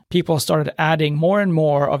chain, people started adding more and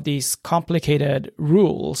more of these complicated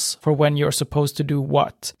rules for when you're supposed to do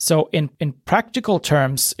what. So in practical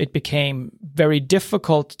terms, it became very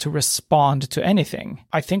difficult to respond to anything.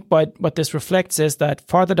 I think what this reflects is that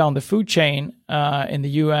farther down the food chain in the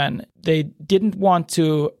UN, they didn't want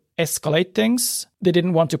to escalate things. They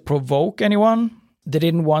didn't want to provoke anyone. They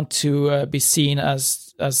didn't want to be seen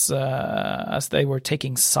as they were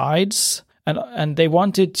taking sides. And they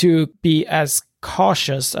wanted to be as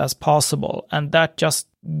cautious as possible, and that just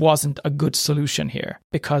wasn't a good solution here,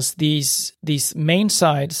 because these main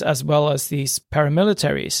sides as well as these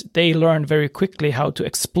paramilitaries, they learned very quickly how to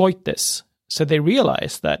exploit this. So they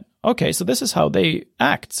realized that, okay, so this is how they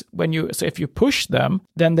act. So if you push them,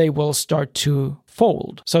 then they will start to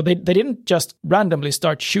fold. So they didn't just randomly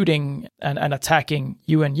start shooting and attacking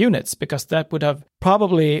UN units, because that would have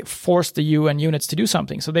probably forced the UN units to do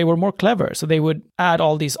something. So they were more clever. So they would add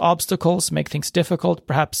all these obstacles, make things difficult,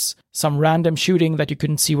 perhaps some random shooting that you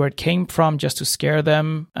couldn't see where it came from just to scare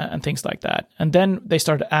them and things like that. And then they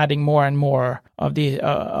started adding more and more of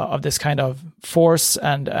this kind of force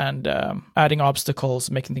and adding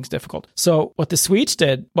obstacles, making things difficult. So what the Swedes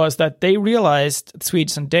did was that they realized,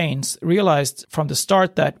 Swedes and Danes realized from the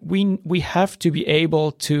start that we have to be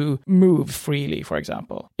able to move freely, for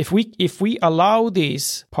example. If we allow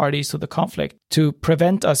these parties to the conflict to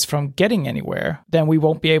prevent us from getting anywhere, then we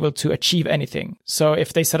won't be able to achieve anything. So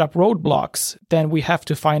if they set up roadblocks, then we have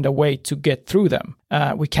to find a way to get through them.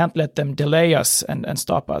 We can't let them delay us and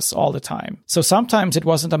stop us all the time. So sometimes it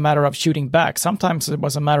wasn't a matter of shooting back. Sometimes it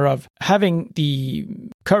was a matter of having the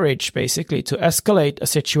courage, basically, to escalate a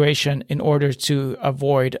situation in order to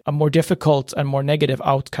avoid a more difficult and more negative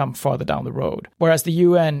outcome farther down the road. Whereas the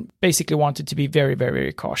UN basically wanted to be very, very,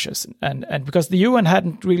 very cautious. And because the UN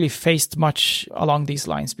hadn't really faced much along these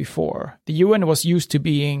lines before. The UN was used to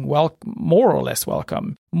being more or less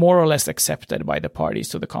welcome, more or less accepted by the parties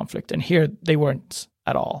to the conflict. And here they weren't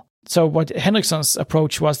at all. So what Henriksson's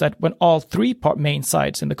approach was that when all three main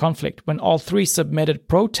sides in the conflict, when all three submitted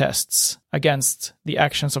protests against the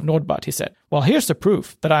actions of Nordbat, he said, well, here's the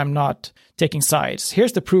proof that I'm not taking sides.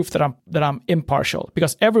 Here's the proof that I'm impartial,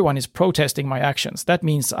 because everyone is protesting my actions. That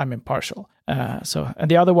means I'm impartial. And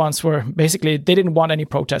the other ones were basically, they didn't want any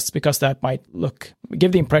protests because that might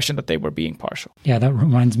give the impression that they were being partial. Yeah, that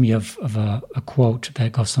reminds me of a quote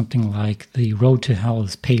that goes something like, the road to hell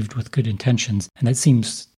is paved with good intentions. And that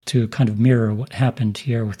seems to kind of mirror what happened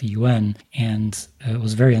here with the UN. And it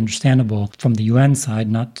was very understandable from the UN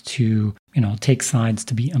side not to, take sides,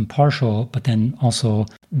 to be impartial, but then also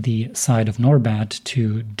the side of Nordbat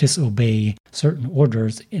to disobey certain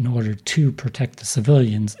orders in order to protect the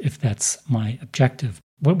civilians, if that's my objective.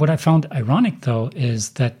 What I found ironic, though,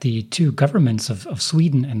 is that the two governments of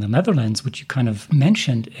Sweden and the Netherlands, which you kind of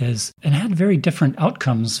mentioned, it had very different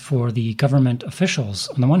outcomes for the government officials.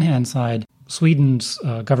 On the one hand side, Sweden's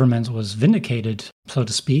government was vindicated, so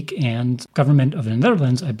to speak, and government of the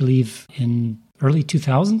Netherlands, I believe, in early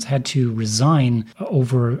 2000s had to resign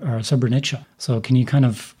over Srebrenica. So can you kind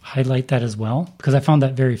of highlight that as well? Because I found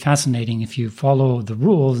that very fascinating. If you follow the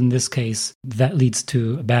rules, in this case, that leads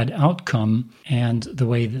to a bad outcome. And the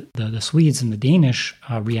way that the Swedes and the Danish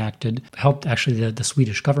reacted helped actually the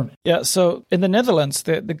Swedish government. Yeah, so in the Netherlands,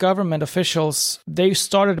 the government officials, they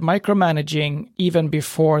started micromanaging even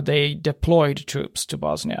before they deployed troops to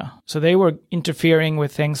Bosnia. So they were interfering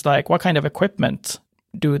with things like what kind of equipment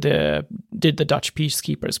did the Dutch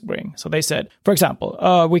peacekeepers bring? So they said, for example,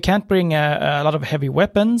 we can't bring a lot of heavy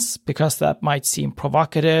weapons because that might seem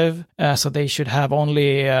provocative. So they should have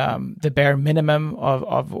only the bare minimum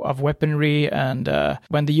of weaponry. And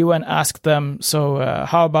when the UN asked them, so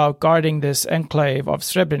how about guarding this enclave of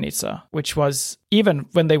Srebrenica, which was, even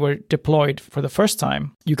when they were deployed for the first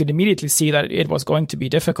time, you could immediately see that it was going to be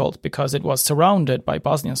difficult because it was surrounded by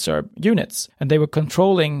Bosnian Serb units and they were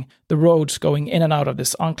controlling the roads going in and out of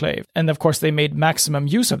this enclave. And of course, they made maximum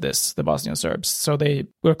use of this, the Bosnian Serbs. So they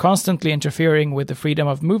were constantly interfering with the freedom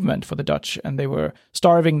of movement for the Dutch, and they were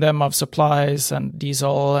starving them of supplies and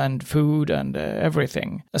diesel and food and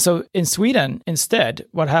everything. So in Sweden, instead,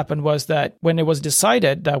 what happened was that when it was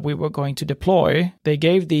decided that we were going to deploy, they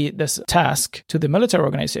gave this task to the military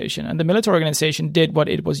organization, and the military organization did what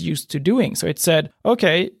it was used to doing. So it said,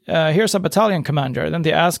 okay, here's a battalion commander. Then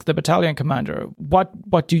they asked the battalion commander,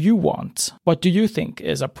 what do you want? What do you think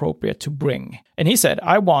is appropriate to bring? And he said,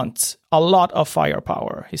 I want a lot of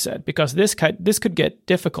firepower, he said, because this could get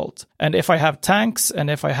difficult. And if I have tanks and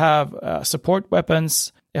if I have support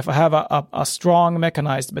weapons, if I have a strong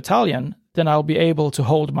mechanized battalion, then I'll be able to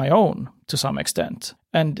hold my own to some extent.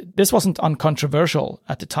 And this wasn't uncontroversial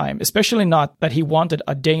at the time, especially not that he wanted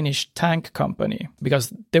a Danish tank company,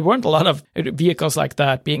 because there weren't a lot of vehicles like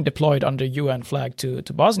that being deployed under UN flag to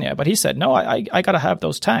Bosnia. But he said, no, I got to have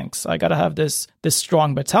those tanks. I got to have this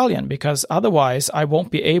strong battalion, because otherwise I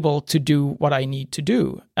won't be able to do what I need to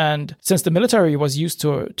do. And since the military was used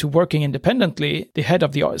to working independently, the head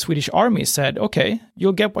of the Swedish army said, okay,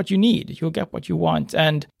 you'll get what you need. You'll get what you want.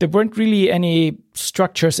 And there weren't really any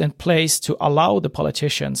structures in place to allow the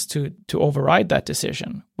politicians to override that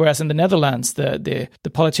decision. Whereas in the Netherlands, the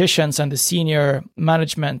politicians and the senior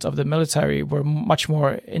management of the military were much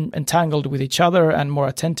more entangled with each other and more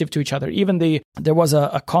attentive to each other. Even there was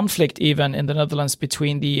a conflict even in the Netherlands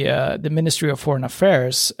between the Ministry of Foreign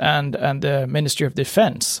Affairs and the Ministry of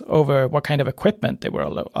Defense over what kind of equipment they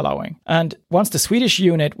were allowing. And once the Swedish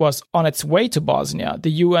unit was on its way to Bosnia,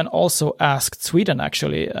 the UN also asked Sweden,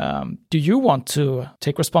 actually, do you want to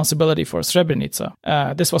take responsibility for Srebrenica?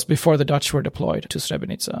 This was before the Dutch were deployed to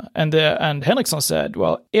Srebrenica. And Henriksson said,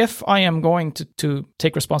 well, if I am going to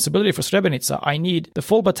take responsibility for Srebrenica, I need the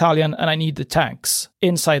full battalion and I need the tanks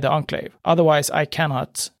inside the enclave. Otherwise, I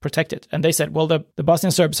cannot protect it. And they said, well, the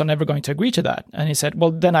Bosnian Serbs are never going to agree to that. And he said,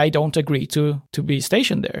 well, then I don't agree to be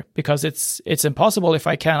stationed there, because it's impossible if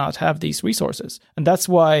I cannot have these resources. And that's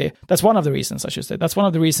one of the reasons, I should say. That's one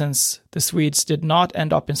of the reasons the Swedes did not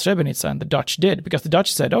end up in Srebrenica and the Dutch did, because the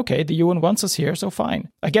Dutch said, okay, the UN wants us here, so fine.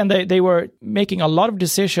 Again, they were making a lot of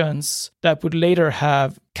decisions that would later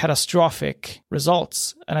have catastrophic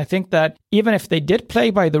results. And I think that even if they did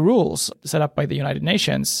play by the rules set up by the United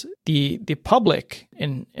Nations, the public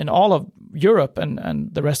in all of Europe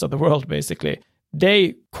and the rest of the world, basically,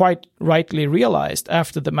 they quite rightly realized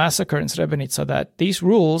after the massacre in Srebrenica that these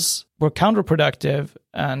rules were counterproductive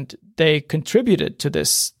and they contributed to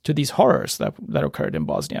these horrors that occurred in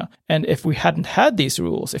Bosnia. And if we hadn't had these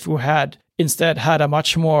rules, if we had instead had a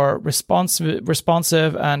much more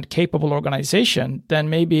responsive and capable organization, then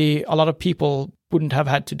maybe a lot of people wouldn't have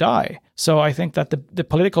had to die. So I think that the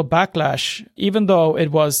political backlash, even though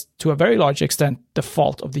it was to a very large extent the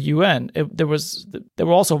fault of the UN, there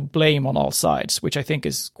were also blame on all sides, which I think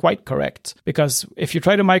is quite correct. Because if you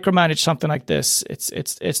try to micromanage something like this,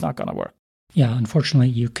 it's not going to work. Yeah, unfortunately,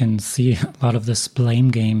 you can see a lot of this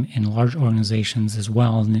blame game in large organizations as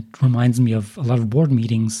well. And it reminds me of a lot of board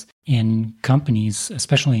meetings in companies,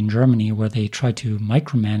 especially in Germany, where they try to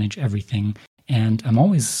micromanage everything. And I'm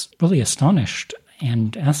always really astonished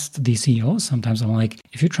and ask the CEOs sometimes, I'm like,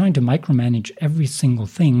 if you're trying to micromanage every single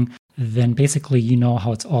thing, then basically you know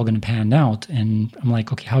how it's all going to pan out. And I'm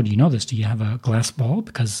like, okay, how do you know this? Do you have a glass ball?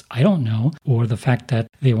 Because I don't know. Or the fact that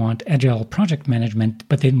they want agile project management,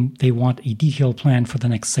 but then they want a detailed plan for the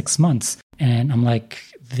next 6 months. And I'm like,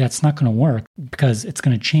 that's not going to work because it's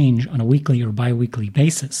going to change on a weekly or bi-weekly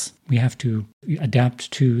basis. We have to adapt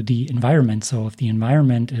to the environment. So if the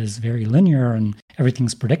environment is very linear and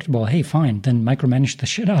everything's predictable, hey, fine, then micromanage the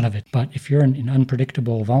shit out of it. But if you're in an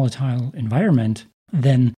unpredictable, volatile environment,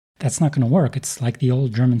 then that's not going to work. It's like the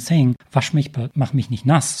old German saying, wasch mich, but mach mich nicht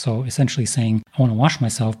nass. So essentially saying, I want to wash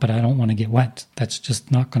myself, but I don't want to get wet. That's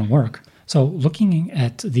just not going to work. So looking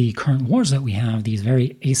at the current wars that we have, these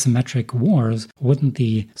very asymmetric wars, wouldn't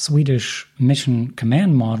the Swedish mission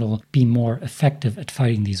command model be more effective at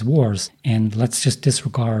fighting these wars? And let's just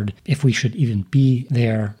disregard if we should even be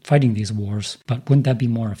there fighting these wars, but wouldn't that be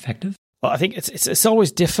more effective? Well, I think it's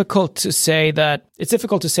always difficult to say that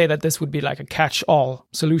this would be like a catch-all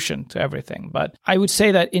solution to everything. But I would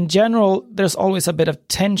say that in general, there's always a bit of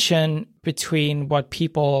tension between what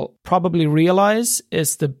people probably realize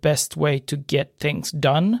is the best way to get things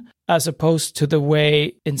done, as opposed to the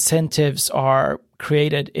way incentives are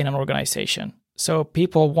created in an organization. So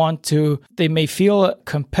people they may feel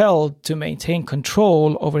compelled to maintain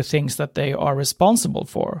control over things that they are responsible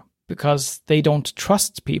for, because they don't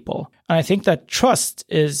trust people. And I think that trust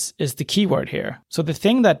is the key word here. So the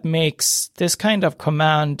thing that makes this kind of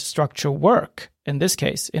command structure work, in this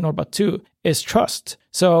case, in Orbit 2, is trust.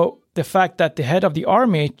 So the fact that the head of the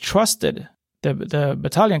army trusted the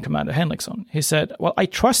battalion commander, Henriksson, he said, well, I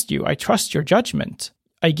trust you. I trust your judgment.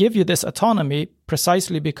 I give you this autonomy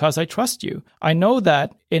precisely because I trust you. I know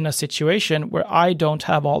that in a situation where I don't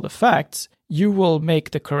have all the facts, you will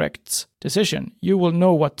make the correct decision. You will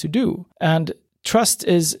know what to do. And trust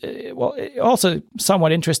is, well, also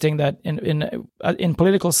somewhat interesting that in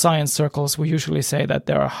political science circles, we usually say that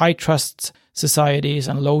there are high trust societies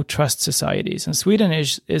and low trust societies. And Sweden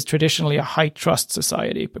is traditionally a high trust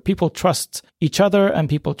society, but people trust each other and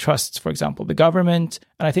people trust, for example, the government.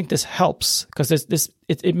 And I think this helps because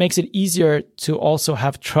it makes it easier to also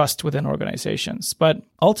have trust within organizations. But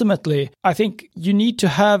ultimately, I think you need to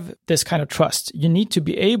have this kind of trust. You need to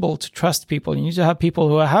be able to trust people. You need to have people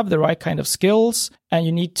who have the right kind of skills, and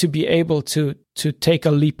you need to be able to take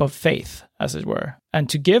a leap of faith, as it were, and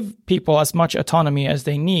to give people as much autonomy as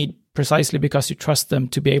they need precisely because you trust them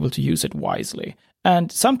to be able to use it wisely. And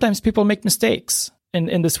sometimes people make mistakes.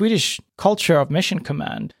 In the Swedish culture of mission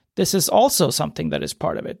command, this is also something that is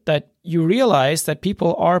part of it, that you realize that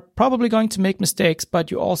people are probably going to make mistakes,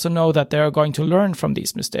 but you also know that they are going to learn from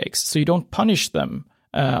these mistakes. So you don't punish them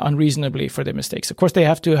unreasonably for their mistakes. Of course, they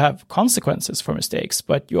have to have consequences for mistakes,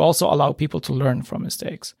 but you also allow people to learn from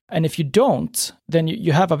mistakes. And if you don't, then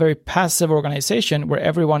you have a very passive organization where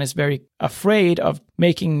everyone is very afraid of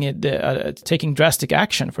taking drastic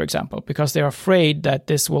action, for example, because they're afraid that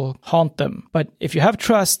this will haunt them. But if you have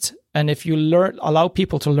trust and if you allow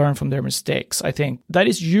people to learn from their mistakes, I think that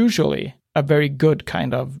is usually a very good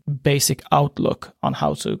kind of basic outlook on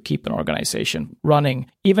how to keep an organization running,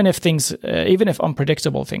 even if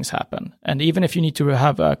unpredictable things happen, and even if you need to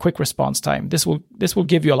have a quick response time. This will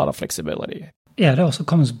give you a lot of flexibility. Yeah, it also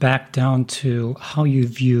comes back down to how you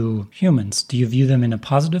view humans. Do you view them in a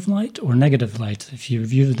positive light or negative light? If you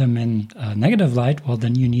view them in a negative light, well,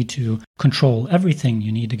 then you need to control everything.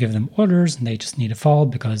 You need to give them orders, and they just need to follow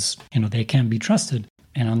because they can't be trusted.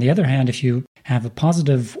 And on the other hand, if you have a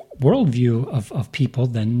positive worldview of people,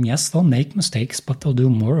 then yes, they'll make mistakes, but they'll do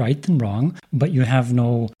more right than wrong. But you have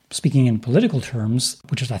no, speaking in political terms,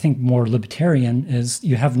 which is I think more libertarian, is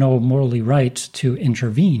you have no morally right to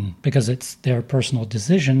intervene because it's their personal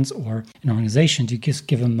decisions, or an organization, you just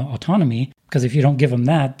give them the autonomy. Because if you don't give them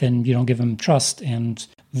that, then you don't give them trust. And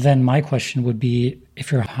then my question would be,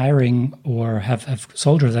 if you're hiring or have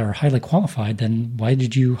soldiers that are highly qualified, then why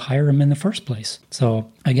did you hire them in the first place?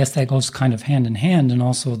 So I guess that goes kind of hand in hand. And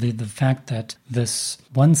also the fact that this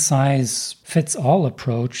one-size-fits-all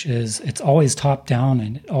approach is it's always top-down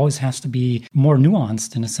and it always has to be more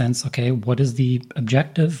nuanced in a sense. Okay, what is the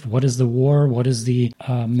objective? What is the war? What is the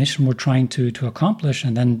mission we're trying to accomplish?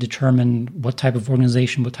 And then determine what type of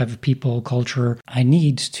organization, what type of people, culture I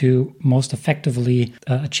need to most effectively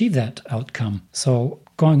achieve that outcome. So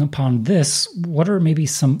going upon this, what are maybe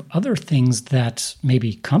some other things that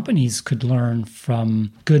maybe companies could learn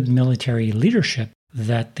from good military leadership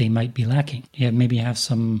that they might be lacking? You maybe have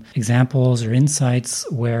some examples or insights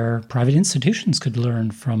where private institutions could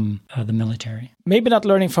learn from the military. Maybe not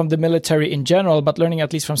learning from the military in general, but learning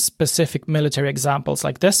at least from specific military examples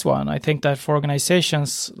like this one. I think that for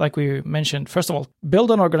organizations, like we mentioned, first of all,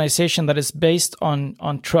 build an organization that is based on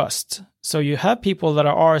trust. So you have people that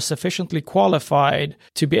are sufficiently qualified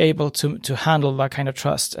to be able to handle that kind of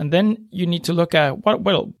trust. And then you need to look at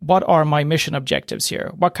what are my mission objectives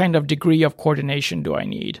here? What kind of degree of coordination do I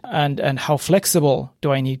need? And how flexible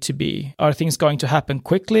do I need to be? Are things going to happen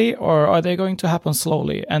quickly or are they going to happen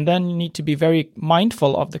slowly? And then you need to be very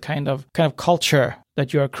mindful of the kind of culture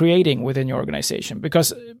that you are creating within your organization.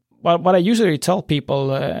 Because what I usually tell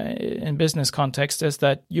people in business context is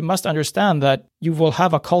that you must understand that you will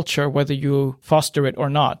have a culture whether you foster it or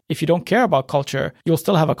not. If you don't care about culture, you'll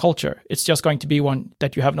still have a culture. It's just going to be one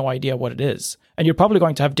that you have no idea what it is. And you're probably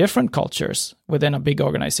going to have different cultures within a big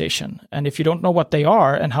organization. And if you don't know what they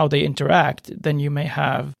are and how they interact, then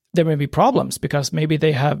there may be problems because maybe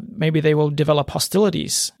they will develop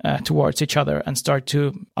hostilities towards each other and start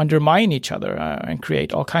to undermine each other and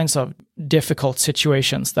create all kinds of difficult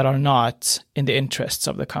situations that are not in the interests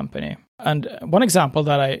of the company. And one example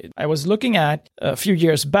that I was looking at a few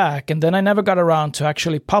years back, and then I never got around to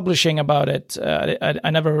actually publishing about it.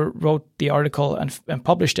 I never wrote the article and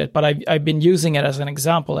published it, but I've been using it as an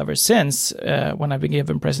example ever since when I've been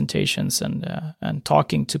giving presentations and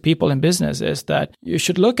talking to people in business, is that you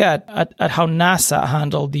should look at how NASA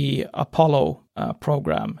handled the Apollo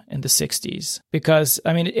program in the 60s. Because,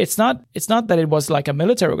 I mean, it's not that it was like a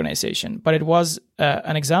military organization, but it was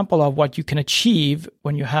an example of what you can achieve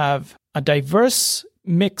when you have a diverse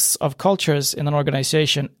mix of cultures in an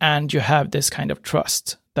organization and you have this kind of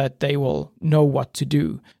trust that they will know what to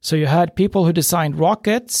do. So you had people who designed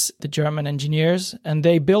rockets, the German engineers, and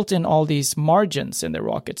they built in all these margins in their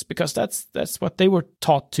rockets because that's what they were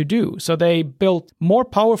taught to do. So they built more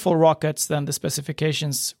powerful rockets than the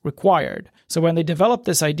specifications required. So when they developed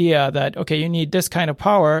this idea that, okay, you need this kind of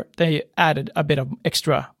power, they added a bit of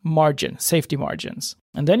extra margin, safety margins.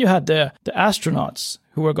 And then you had the astronauts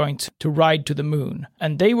who were going to ride to the moon.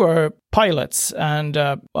 And they were pilots. And,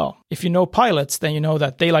 if you know pilots, then you know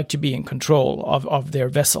that they like to be in control of their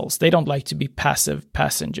vessels. They don't like to be passive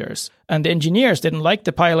passengers. And the engineers didn't like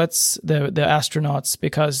the pilots, the astronauts,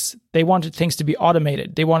 because they wanted things to be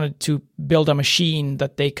automated. They wanted to build a machine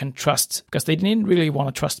that they can trust because they didn't really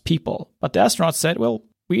want to trust people. But the astronauts said, well,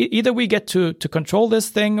 we get to control this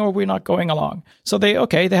thing or we're not going along. So they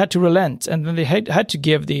had to relent, and then they had to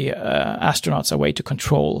give the astronauts a way to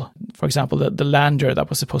control, for example, the lander that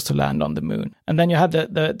was supposed to land on the moon. And then you had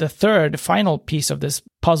the third final piece of this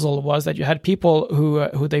puzzle was that you had people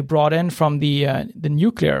who they brought in from the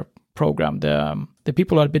nuclear program, the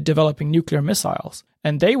people who had been developing nuclear missiles.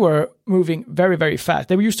 And they were moving very, very fast.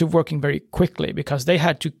 They were used to working very quickly because they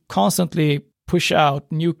had to constantly push out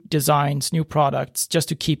new designs, new products, just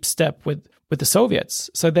to keep step with the Soviets.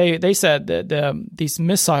 So they said that these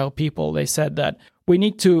missile people, they said that we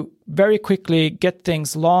need to very quickly get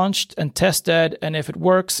things launched and tested, and if it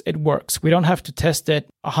works, it works. We don't have to test it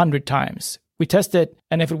 100 times. We test it,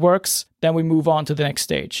 and if it works, then we move on to the next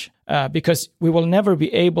stage. Because we will never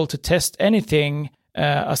be able to test anything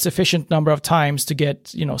a sufficient number of times to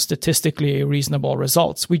get, statistically reasonable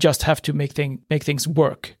results. We just have to make things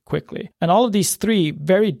work quickly. And all of these three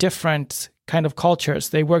very different kind of cultures,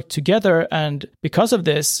 they worked together. And because of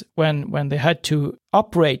this, when they had to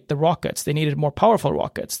operate the rockets, they needed more powerful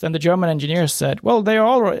rockets. Then the German engineers said, well, they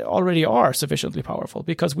already are sufficiently powerful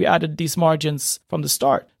because we added these margins from the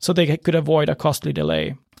start so they could avoid a costly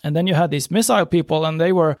delay. And then you had these missile people, and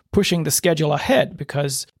they were pushing the schedule ahead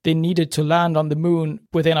because they needed to land on the moon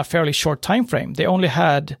within a fairly short time frame. They only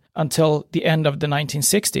had until the end of the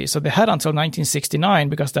 1960s. So they had until 1969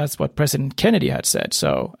 because that's what President Kennedy had said.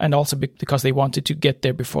 So, and also because they wanted to get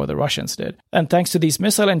there before the Russians did. And thanks to these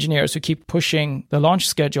missile engineers who keep pushing the launch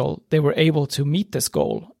schedule, they were able to meet this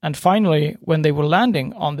goal. And finally, when they were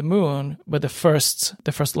landing on the moon with the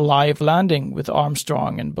first live landing with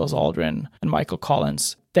Armstrong and Buzz Aldrin and Michael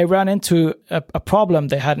Collins, they ran into a problem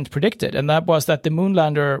they hadn't predicted. And that was that the moon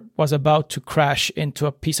lander was about to crash into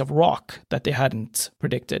a piece of rock that they hadn't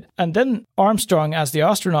predicted. And then Armstrong, as the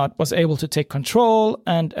astronaut, was able to take control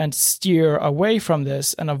and steer away from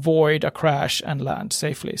this and avoid a crash and land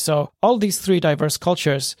safely. So all these three diverse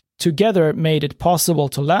cultures together made it possible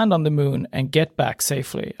to land on the moon and get back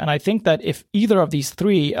safely. And I think that if either of these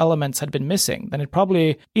three elements had been missing, then it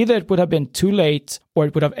probably either it would have been too late or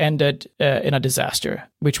it would have ended in a disaster,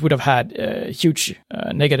 which would have had huge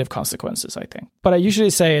negative consequences, I think. But I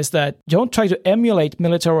usually say is that don't try to emulate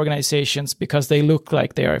military organizations because they look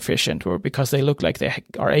like they are efficient or because they look like they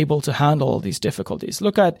are able to handle all these difficulties.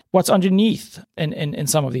 Look at what's underneath in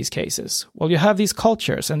some of these cases. Well, you have these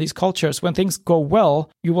cultures, and these cultures, when things go well,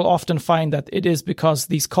 you will often find that it is because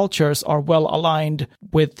these cultures are well aligned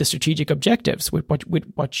with the strategic objectives, with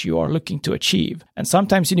what you are looking to achieve. And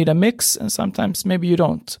sometimes you need a mix, and sometimes maybe you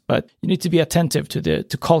don't. But you need to be attentive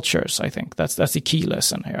to cultures, I think. That's the key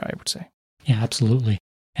lesson here, I would say. Yeah, absolutely.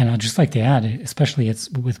 And I'd just like to add, especially it's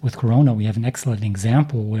with Corona, we have an excellent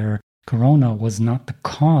example where Corona was not the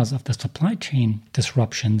cause of the supply chain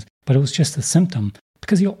disruptions, but it was just a symptom,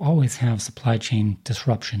 because you'll always have supply chain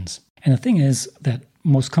disruptions. And the thing is that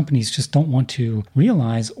most companies just don't want to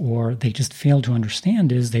realize, or they just fail to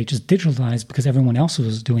understand, is they just digitalize because everyone else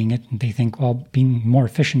was doing it, and they think, well, being more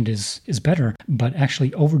efficient is better. But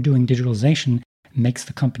actually overdoing digitalization makes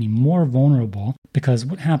the company more vulnerable, because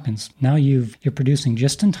what happens now, you're producing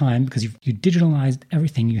just in time because you digitalized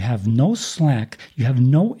everything. You have no slack, you have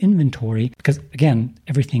no inventory, because again,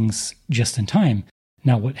 everything's just in time.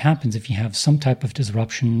 Now, what happens if you have some type of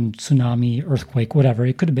disruption, tsunami, earthquake, whatever?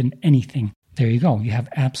 It could have been anything. There you go. You have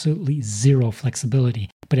absolutely zero flexibility.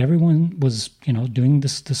 But everyone was, doing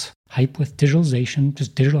this hype with digitalization,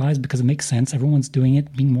 just digitalize because it makes sense. Everyone's doing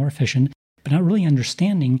it, being more efficient, but not really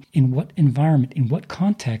understanding in what environment, in what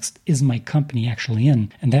context is my company actually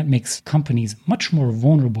in. And that makes companies much more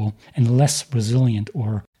vulnerable and less resilient,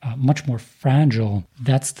 or much more fragile.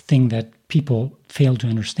 That's the thing that people fail to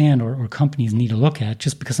understand, or companies need to look at.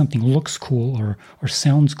 Just because something looks cool or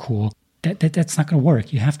sounds cool, that's not going to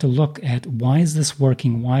work. You have to look at, why is this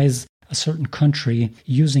working? Why is a certain country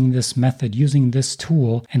using this method, using this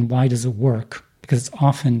tool, and why does it work? Because it's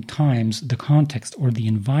oftentimes the context or the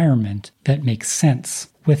environment that makes sense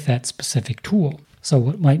with that specific tool. So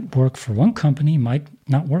what might work for one company might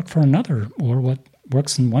not work for another, or what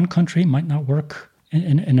works in one country might not work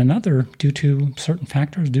in another due to certain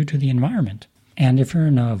factors, due to the environment. And if you're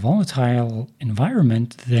in a volatile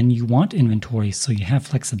environment, then you want inventory, so you have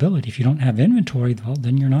flexibility. If you don't have inventory, well,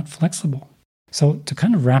 then you're not flexible. So to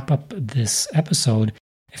kind of wrap up this episode,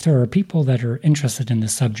 if there are people that are interested in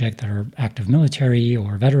this subject that are active military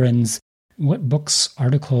or veterans, what books,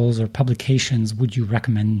 articles, or publications would you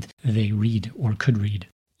recommend they read or could read?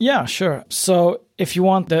 Yeah, sure. So if you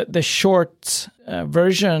want the short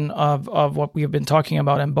version of what we've been talking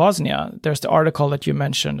about in Bosnia, there's the article that you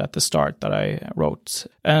mentioned at the start that I wrote.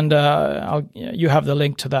 And you have the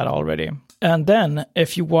link to that already. And then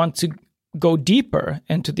if you want to go deeper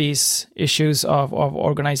into these issues of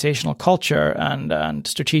organizational culture and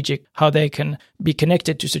strategic, how they can be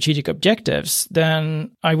connected to strategic objectives, then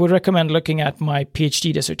I would recommend looking at my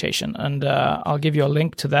PhD dissertation. And I'll give you a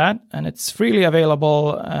link to that. And it's freely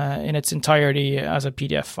available in its entirety as a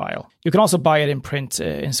PDF file. You can also buy it in print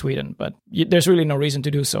in Sweden, but there's really no reason to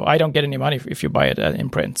do so. I don't get any money if you buy it in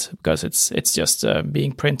print, because it's just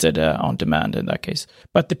being printed on demand in that case.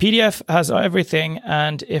 But the PDF has everything.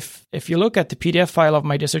 And if you look at the PDF file of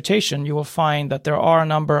my dissertation, you will find that there are a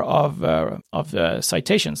number of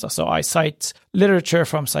citations. So I cite literature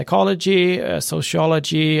from psychology,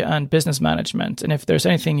 sociology, and business management. And if there's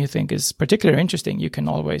anything you think is particularly interesting, you can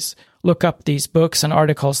always look up these books and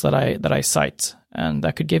articles that I cite, and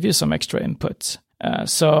that could give you some extra input.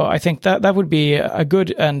 So I think that would be a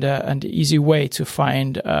good and easy way to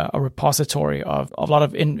find a repository of a lot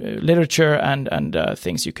of literature and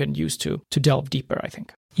things you can use to delve deeper, I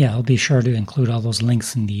think. Yeah, I'll be sure to include all those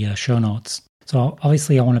links in the show notes. So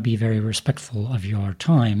obviously I want to be very respectful of your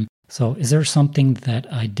time. So is there something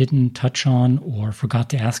that I didn't touch on or forgot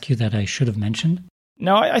to ask you that I should have mentioned?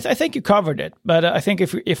 No, I think you covered it. But I think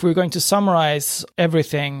if we're going to summarize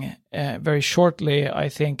everything very shortly, I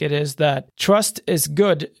think it is that trust is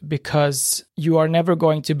good because you are never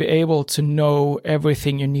going to be able to know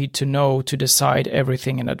everything you need to know to decide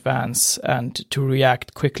everything in advance and to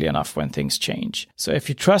react quickly enough when things change. So if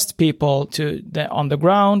you trust people on the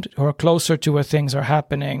ground who are closer to where things are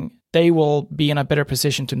happening, they will be in a better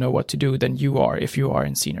position to know what to do than you are if you are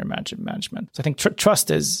in senior management. So I think trust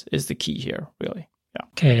is the key here, really. Yeah.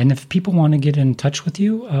 Okay, and if people want to get in touch with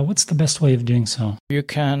you, what's the best way of doing so? You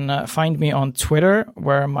can find me on Twitter,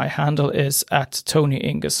 where my handle is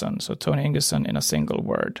 @TonyIngesson. So Tony Ingesson in a single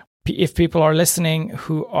word. If people are listening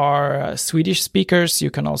who are Swedish speakers,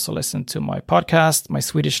 you can also listen to my podcast, my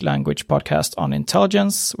Swedish language podcast on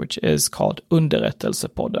intelligence, which is called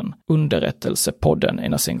Underrättelsepodden. Underrättelsepodden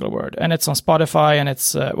in a single word. And it's on Spotify, and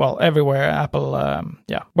it's, everywhere, Apple,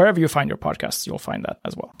 wherever you find your podcasts, you'll find that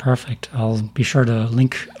as well. Perfect. I'll be sure to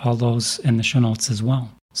link all those in the show notes as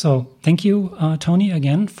well. So thank you, Tony,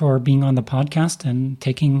 again, for being on the podcast and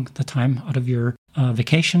taking the time out of your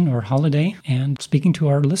vacation or holiday and speaking to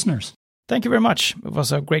our listeners. Thank you very much. It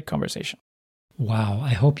was a great conversation. Wow.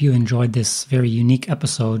 I hope you enjoyed this very unique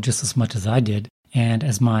episode just as much as I did. And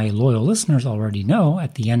as my loyal listeners already know,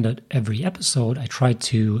 at the end of every episode, I try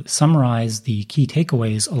to summarize the key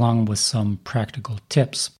takeaways along with some practical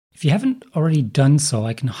tips. If you haven't already done so,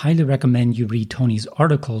 I can highly recommend you read Tony's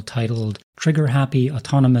article titled Trigger Happy,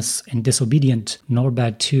 Autonomous, and Disobedient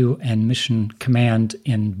NORBAD 2 and Mission Command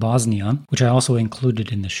in Bosnia, which I also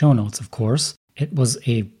included in the show notes, of course. It was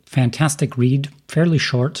a fantastic read, fairly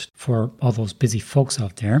short for all those busy folks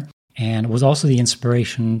out there, and it was also the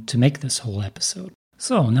inspiration to make this whole episode.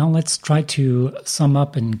 So now let's try to sum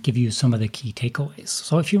up and give you some of the key takeaways.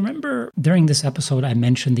 So if you remember, during this episode, I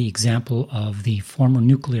mentioned the example of the former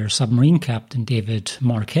nuclear submarine captain David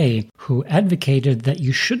Marquet, who advocated that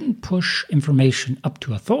you shouldn't push information up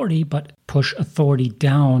to authority, but push authority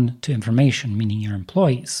down to information, meaning your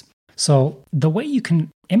employees. So the way you can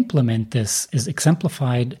implement this is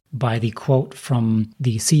exemplified by the quote from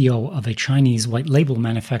the CEO of a Chinese white label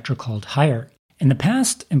manufacturer called Haier. In the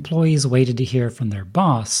past, employees waited to hear from their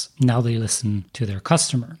boss. Now they listen to their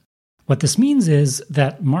customer. What this means is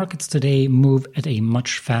that markets today move at a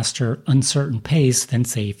much faster, uncertain pace than,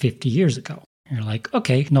 say, 50 years ago. You're like,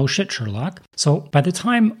 okay, no shit, Sherlock. So by the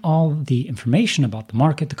time all the information about the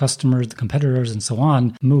market, the customers, the competitors, and so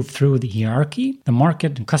on move through the hierarchy, the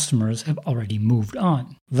market and customers have already moved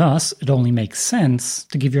on. Thus, it only makes sense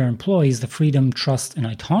to give your employees the freedom, trust, and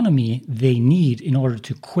autonomy they need in order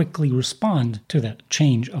to quickly respond to that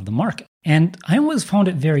change of the market. And I always found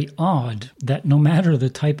it very odd that no matter the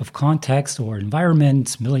type of context or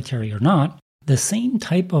environment, military or not, the same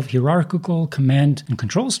type of hierarchical command and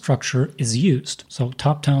control structure is used. So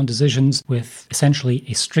top-down decisions with essentially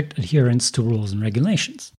a strict adherence to rules and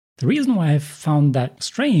regulations. The reason why I've found that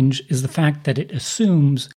strange is the fact that it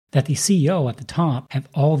assumes that the CEO at the top have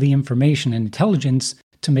all the information and intelligence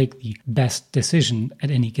to make the best decision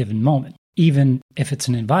at any given moment, even if it's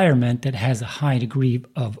an environment that has a high degree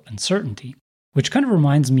of uncertainty. Which kind of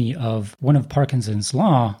reminds me of one of Parkinson's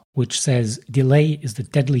law, which says delay is the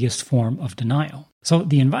deadliest form of denial. So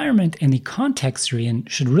the environment and the context you're in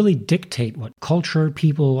should really dictate what culture,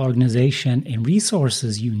 people, organization, and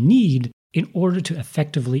resources you need in order to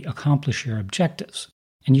effectively accomplish your objectives.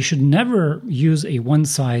 And you should never use a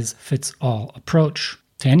one-size-fits-all approach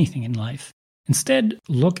to anything in life. Instead,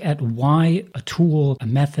 look at why a tool, a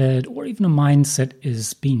method, or even a mindset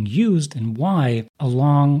is being used and why,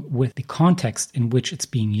 along with the context in which it's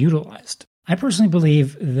being utilized. I personally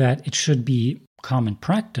believe that it should be common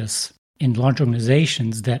practice in large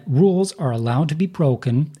organizations that rules are allowed to be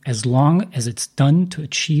broken as long as it's done to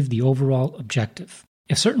achieve the overall objective.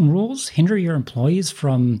 If certain rules hinder your employees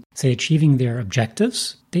from, say, achieving their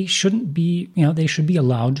objectives, they should be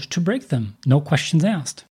allowed to break them. No questions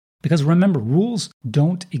asked. Because remember, rules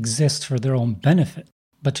don't exist for their own benefit,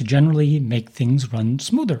 but to generally make things run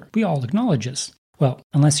smoother. We all acknowledge this. Well,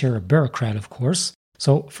 unless you're a bureaucrat, of course.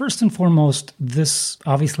 So first and foremost, this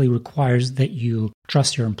obviously requires that you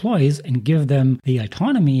trust your employees and give them the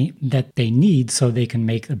autonomy that they need so they can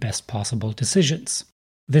make the best possible decisions.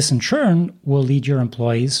 This in turn will lead your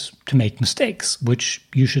employees to make mistakes, which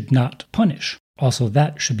you should not punish. Also,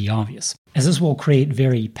 that should be obvious, as this will create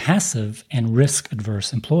very passive and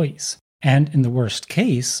risk-adverse employees. And in the worst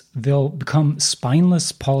case, they'll become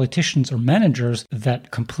spineless politicians or managers that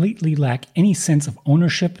completely lack any sense of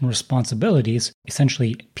ownership and responsibilities,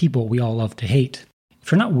 essentially people we all love to hate.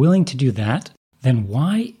 If you're not willing to do that, then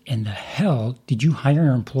why in the hell did you hire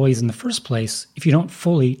your employees in the first place if you don't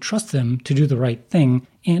fully trust them to do the right thing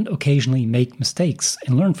and occasionally make mistakes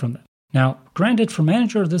and learn from them? Now, granted, for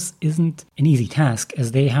manager, this isn't an easy task,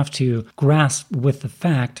 as they have to grasp with the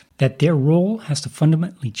fact that their role has to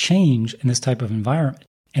fundamentally change in this type of environment.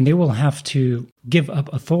 And they will have to give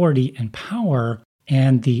up authority and power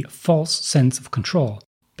and the false sense of control.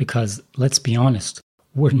 Because, let's be honest,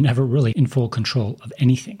 we're never really in full control of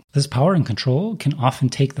anything. This power and control can often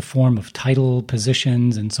take the form of title,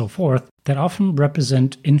 positions, and so forth that often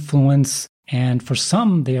represent influence, and for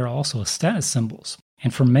some, they are also status symbols.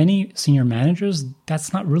 And for many senior managers,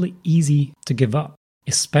 that's not really easy to give up,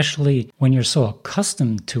 especially when you're so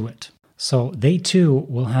accustomed to it. So they too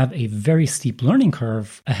will have a very steep learning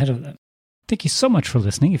curve ahead of them. Thank you so much for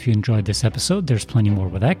listening. If you enjoyed this episode, there's plenty more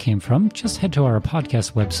where that came from. Just head to our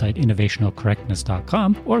podcast website,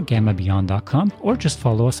 innovationalcorrectness.com or gammabeyond.com, or just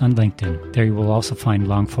follow us on LinkedIn. There you will also find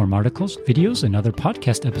long-form articles, videos, and other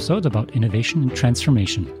podcast episodes about innovation and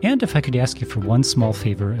transformation. And if I could ask you for one small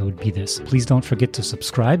favor, it would be this. Please don't forget to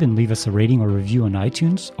subscribe and leave us a rating or review on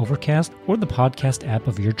iTunes, Overcast, or the podcast app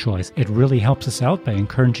of your choice. It really helps us out by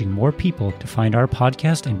encouraging more people to find our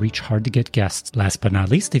podcast and reach hard-to-get guests. Last but not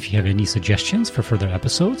least, if you have any suggestions for further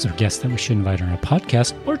episodes or guests that we should invite on our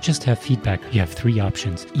podcast, or just have feedback, you have 3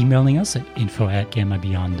 options. Emailing us at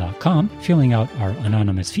info@gammabeyond.com, filling out our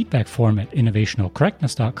anonymous feedback form at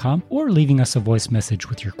innovationalcorrectness.com, or leaving us a voice message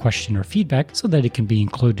with your question or feedback so that it can be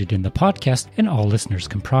included in the podcast and all listeners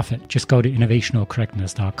can profit. Just go to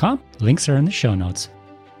innovationalcorrectness.com. Links are in the show notes.